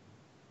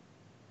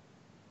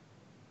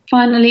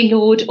 Finally,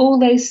 Lord, all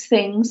those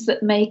things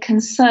that may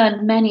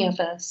concern many of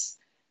us,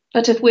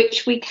 but of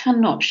which we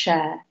cannot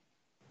share.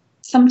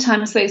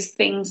 Sometimes those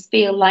things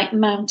feel like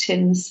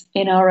mountains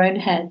in our own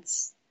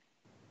heads.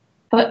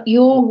 But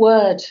your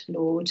word,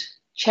 Lord,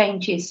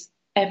 changes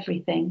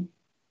everything.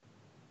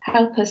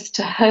 Help us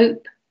to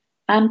hope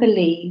and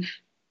believe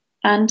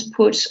and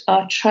put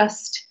our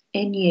trust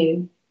in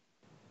you.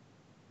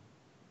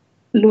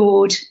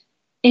 Lord,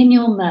 in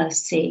your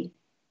mercy,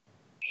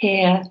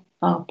 hear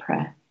our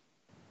prayer.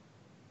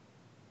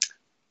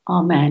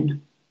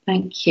 Amen.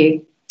 Thank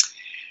you.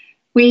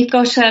 We've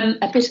got a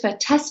bit of a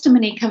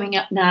testimony coming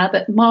up now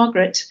that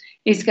Margaret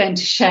is going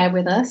to share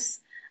with us.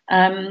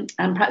 And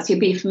perhaps you'll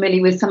be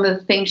familiar with some of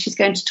the things she's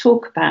going to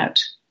talk about.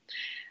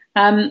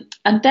 And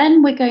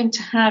then we're going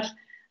to have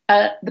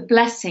the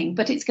blessing,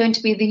 but it's going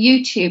to be the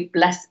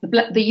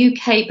the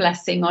UK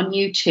blessing on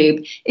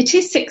YouTube. It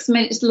is 6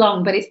 minutes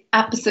long, but it's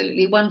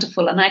absolutely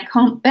wonderful, and I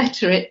can't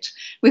better it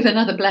with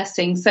another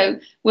blessing. So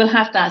we'll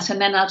have that, and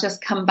then I'll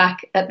just come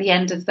back at the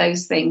end of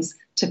those things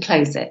to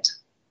close it.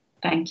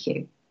 Thank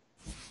you.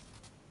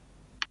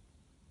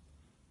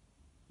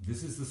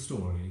 This is the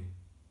story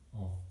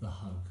of the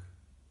hug.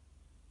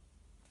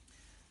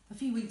 A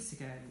few weeks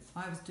ago,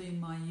 I was doing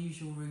my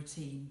usual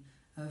routine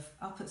of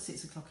up at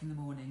 6 o'clock in the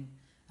morning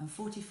and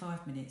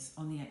 45 minutes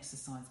on the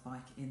exercise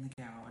bike in the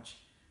garage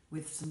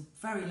with some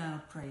very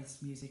loud praise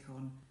music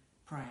on,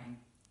 praying,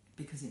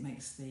 because it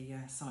makes the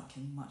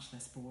cycling much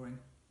less boring.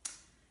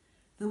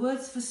 The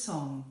words of a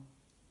song,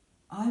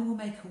 I will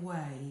make a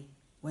way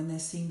when there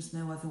seems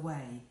no other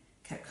way,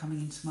 kept coming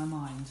into my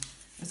mind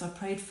as I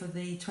prayed for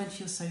the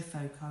 20 or so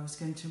folk I was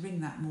going to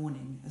ring that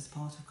morning as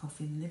part of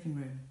Coffee in the Living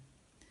Room.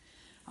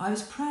 I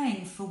was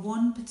praying for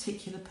one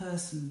particular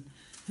person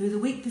who the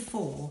week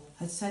before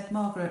had said,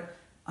 Margaret,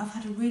 I've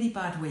had a really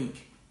bad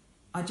week.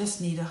 I just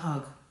need a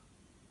hug.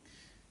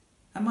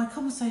 And my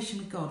conversation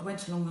with God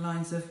went along the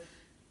lines of,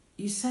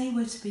 you say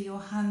we're to be your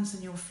hands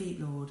and your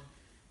feet, Lord,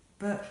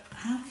 but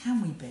how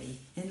can we be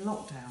in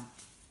lockdown?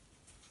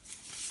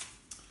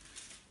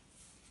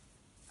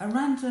 A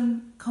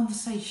random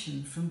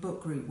conversation from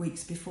book group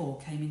weeks before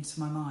came into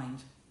my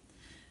mind.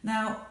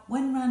 Now,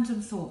 when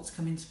random thoughts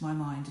come into my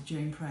mind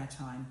during prayer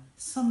time,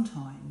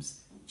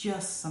 sometimes,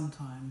 just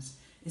sometimes,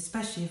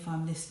 especially if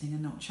I'm listening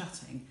and not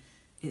chatting,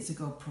 it's a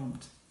God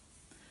prompt.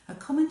 A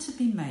comment had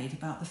been made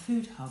about the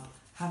food hub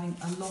having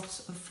a lot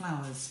of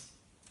flowers.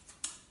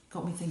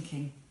 Got me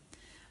thinking.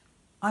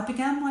 I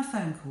began my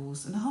phone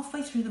calls and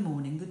halfway through the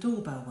morning the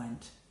doorbell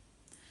went.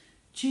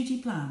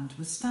 Judy Bland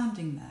was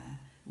standing there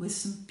with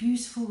some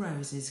beautiful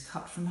roses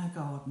cut from her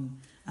garden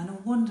and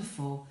a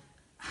wonderful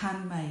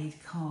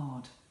handmade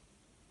card.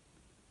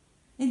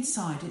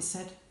 Inside it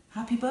said,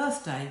 Happy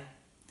birthday.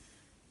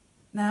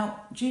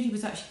 Now, Judy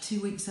was actually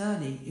 2 weeks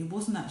early. It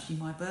wasn't actually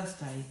my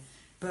birthday,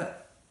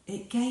 but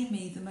it gave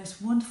me the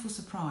most wonderful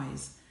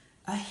surprise,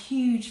 a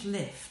huge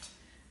lift,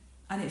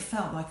 and it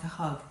felt like a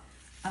hug.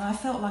 And I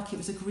felt like it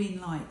was a green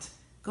light,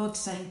 God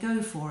saying,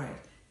 go for it.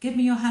 Give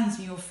me your hands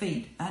and your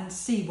feet and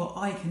see what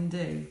I can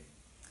do.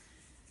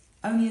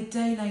 Only a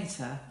day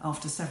later,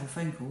 after several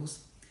phone calls,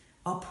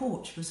 our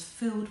porch was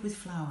filled with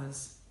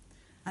flowers.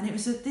 And it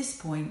was at this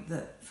point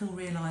that Phil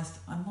realised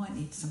I might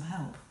need some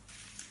help.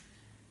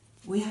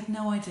 We had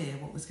no idea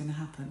what was going to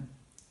happen,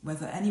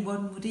 whether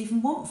anyone would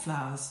even want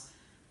flowers.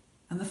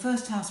 And the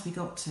first house we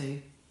got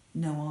to,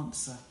 no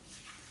answer.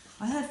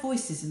 I heard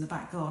voices in the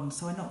back garden,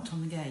 so I knocked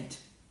on the gate.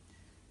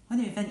 When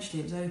eventually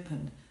it was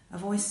opened, a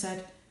voice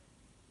said,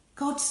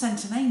 God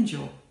sent an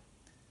angel.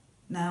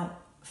 Now,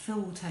 Phil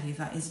will tell you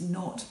that is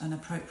not an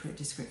appropriate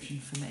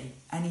description for me,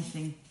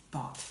 anything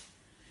but.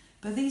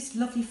 But these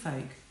lovely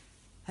folk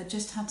had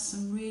just had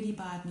some really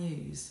bad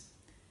news,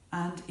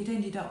 and it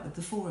ended up with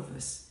the four of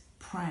us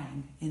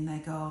praying in their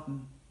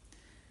garden.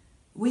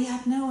 We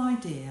had no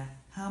idea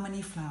how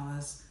many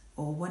flowers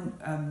or when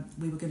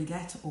we were going to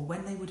get or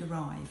when they would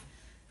arrive,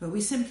 but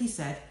we simply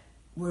said,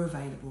 "We're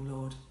available,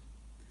 Lord."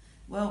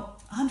 Well,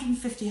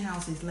 150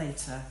 houses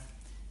later,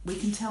 we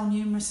can tell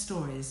numerous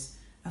stories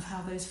of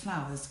how those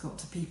flowers got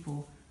to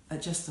people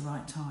at just the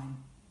right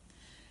time.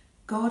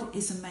 God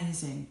is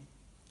amazing.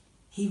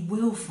 He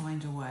will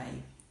find a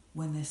way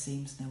when there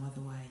seems no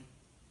other way.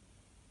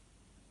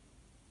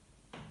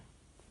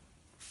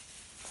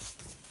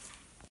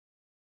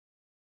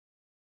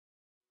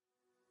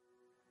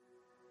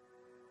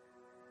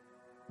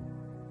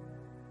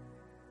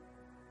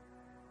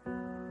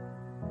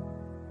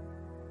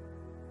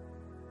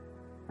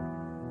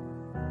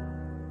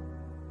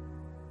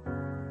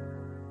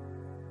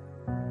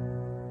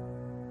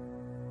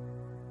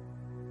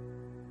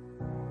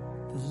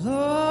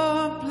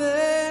 Lord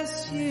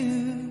bless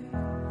you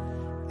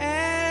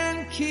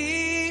and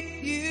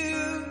keep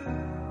you.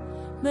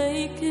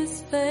 Make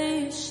his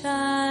face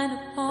shine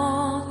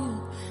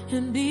upon you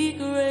and be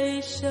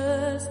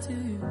gracious to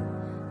you.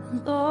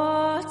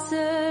 Lord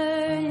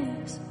turn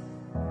his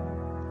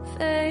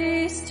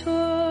face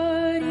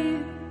toward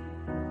you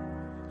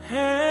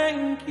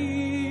and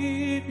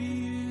give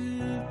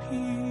you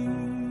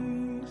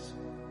peace.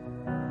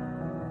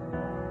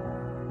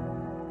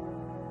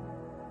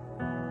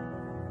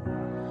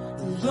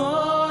 The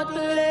Lord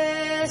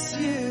bless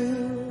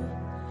you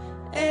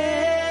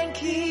and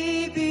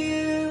keep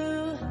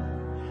you.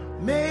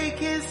 Make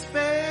his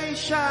face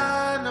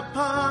shine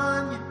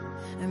upon you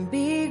and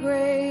be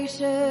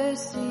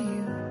gracious to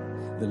you.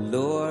 The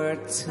Lord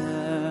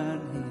turn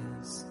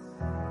his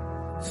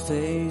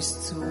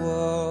face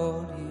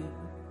toward you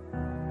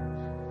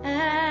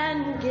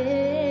and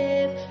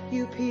give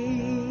you peace.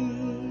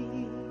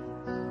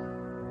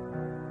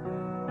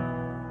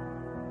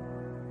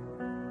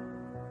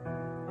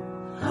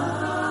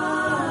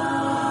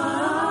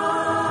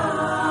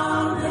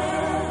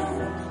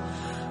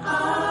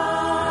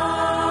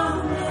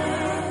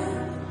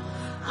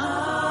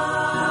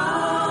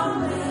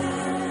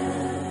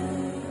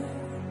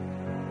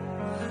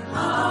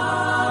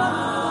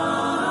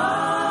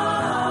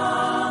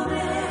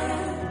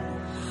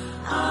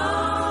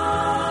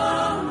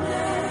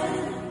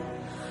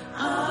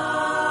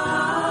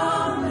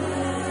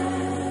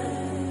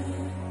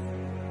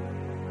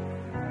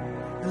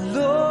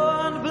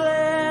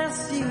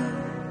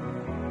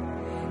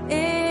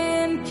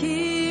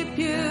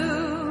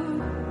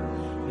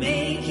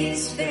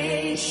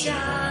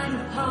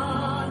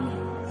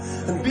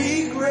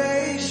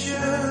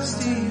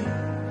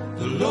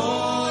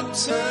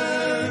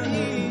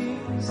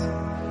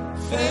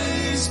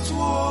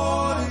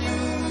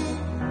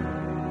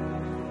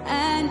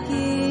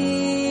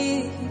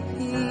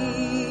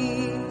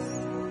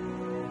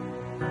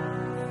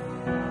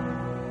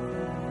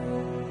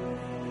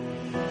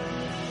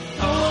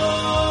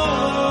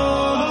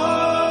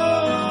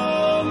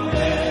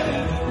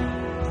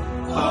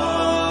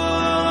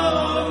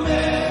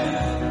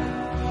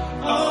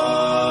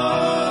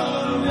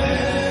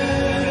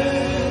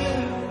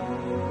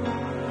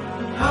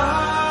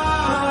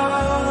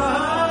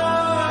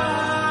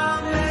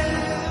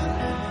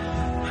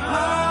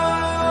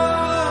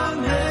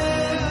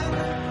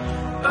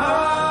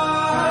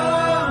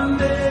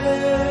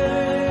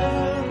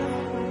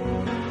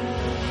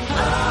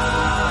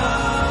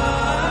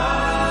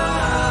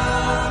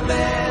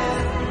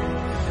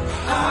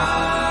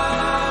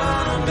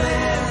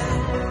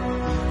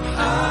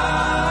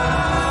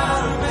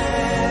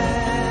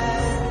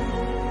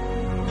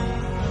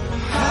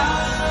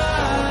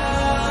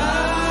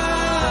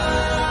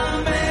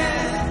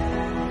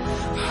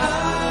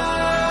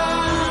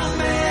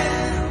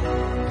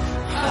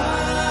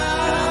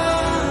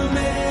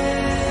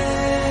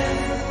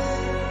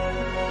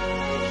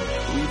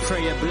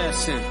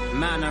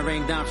 Manna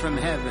rain down from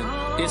heaven.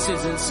 This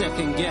isn't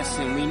second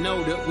guessing. We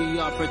know that we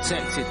are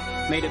protected.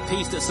 May the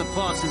peace that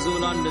surpasses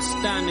all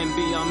understanding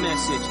be our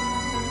message.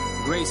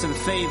 Grace and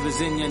favors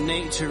in your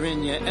nature,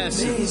 in your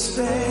essence. May his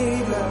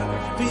favor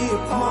be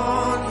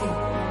upon you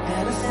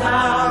and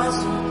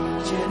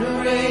 1,000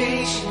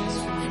 generations,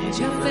 and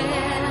your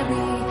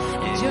family,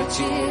 and your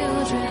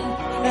children,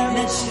 and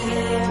their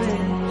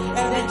children,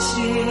 and their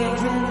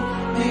children.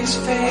 May his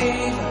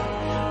favor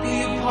be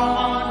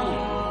upon you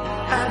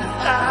and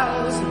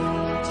 1,000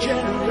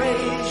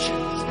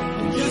 generations,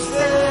 and your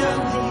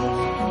family,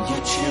 and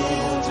your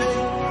children,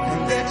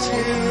 and their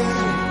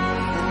children,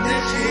 and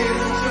their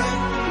children.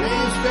 May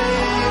his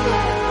favor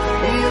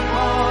be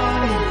upon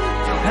you,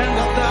 and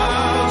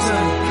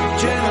 1,000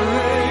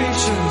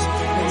 generations,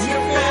 and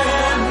your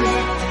family,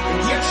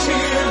 and your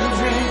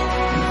children,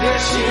 and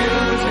their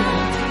children,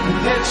 and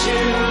their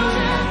children.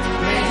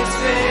 May his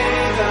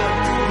favor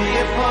be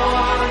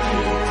upon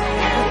you,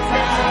 and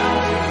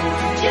 1,000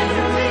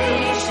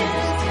 generations.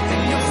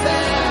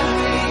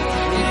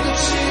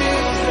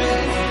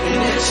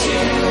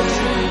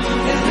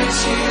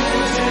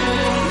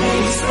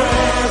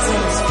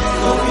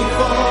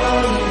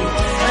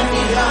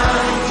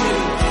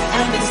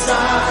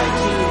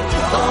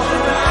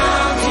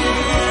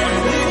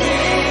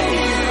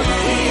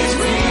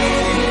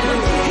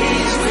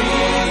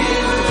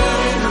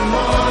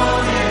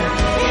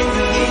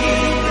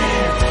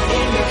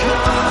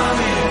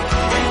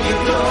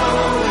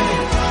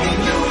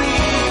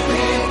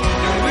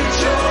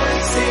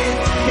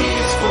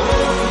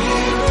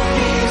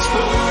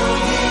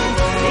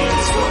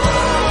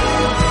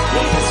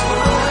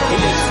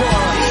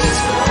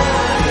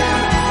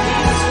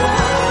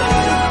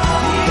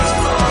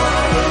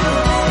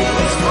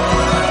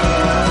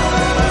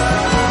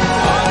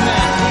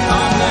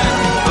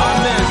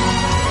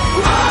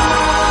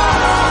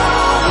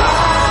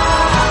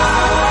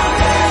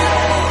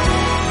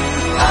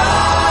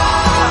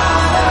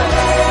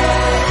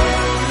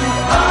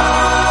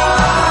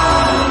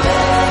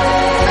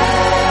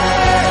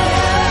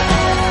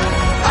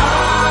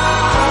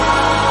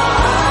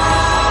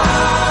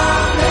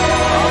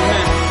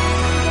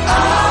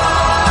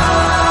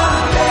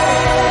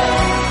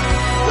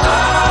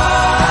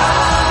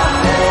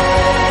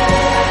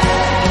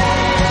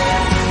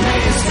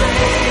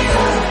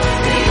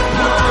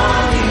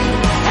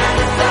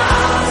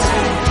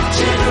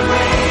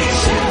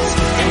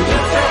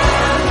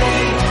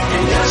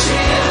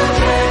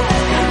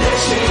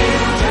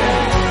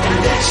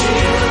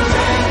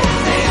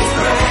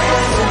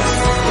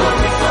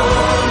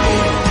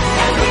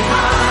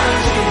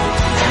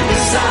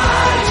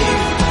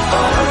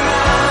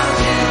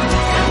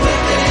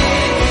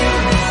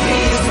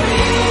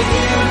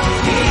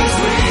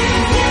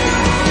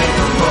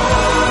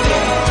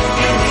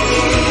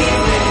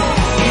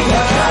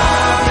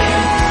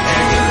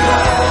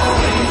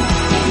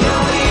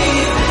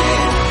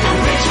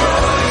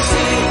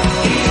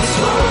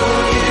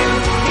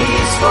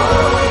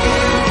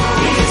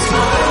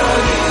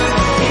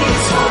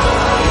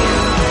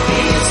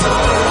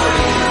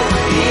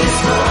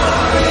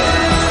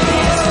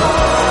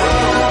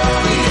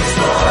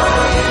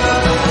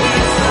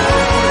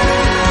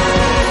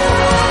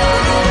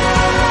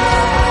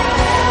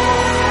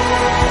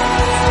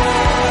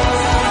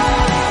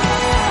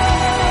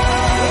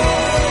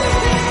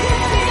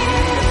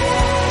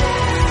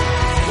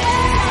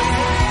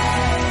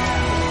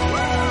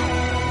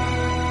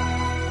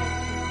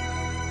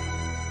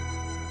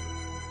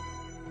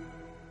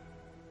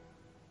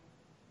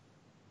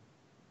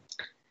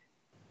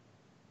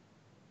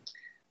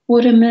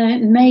 What an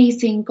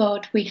amazing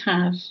God we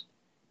have,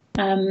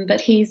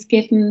 that he's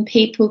given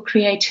people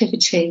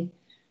creativity.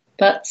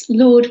 But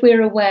Lord,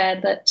 we're aware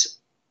that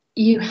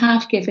you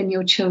have given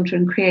your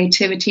children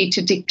creativity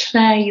to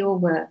declare your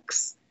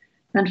works.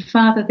 And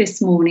Father, this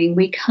morning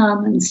we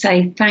come and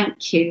say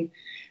thank you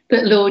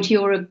that, Lord,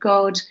 you're a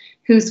God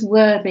who's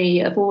worthy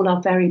of all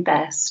our very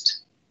best.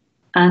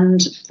 And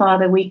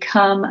Father, we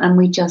come and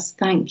we just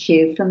thank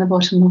you from the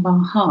bottom of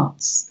our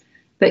hearts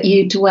that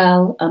you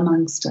dwell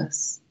amongst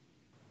us.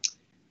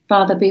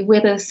 Father, be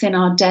with us in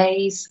our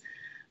days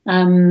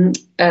and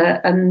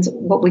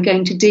what we're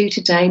going to do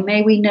today.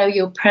 May we know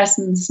your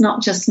presence,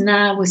 not just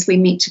now as we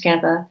meet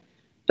together,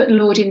 but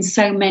Lord, in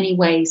so many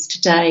ways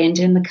today and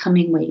in the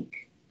coming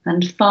week.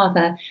 And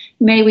Father,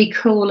 may we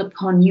call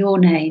upon your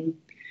name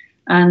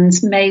and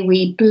may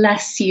we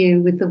bless you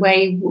with the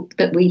way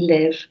that we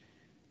live,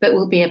 that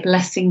will be a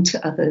blessing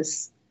to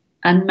others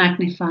and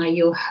magnify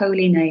your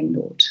holy name,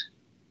 Lord.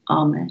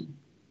 Amen.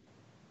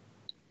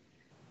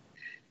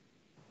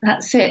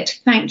 That's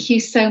it. Thank you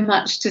so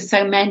much to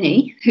so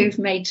many who've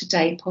made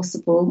today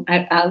possible.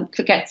 I'll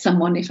forget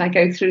someone if I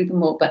go through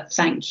them all, but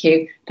thank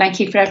you. Thank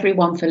you for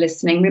everyone for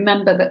listening.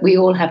 Remember that we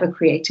all have a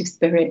creative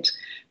spirit,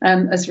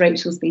 as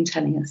Rachel's been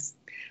telling us.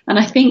 And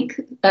I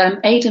think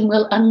Aidan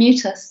will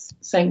unmute us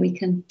so we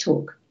can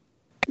talk.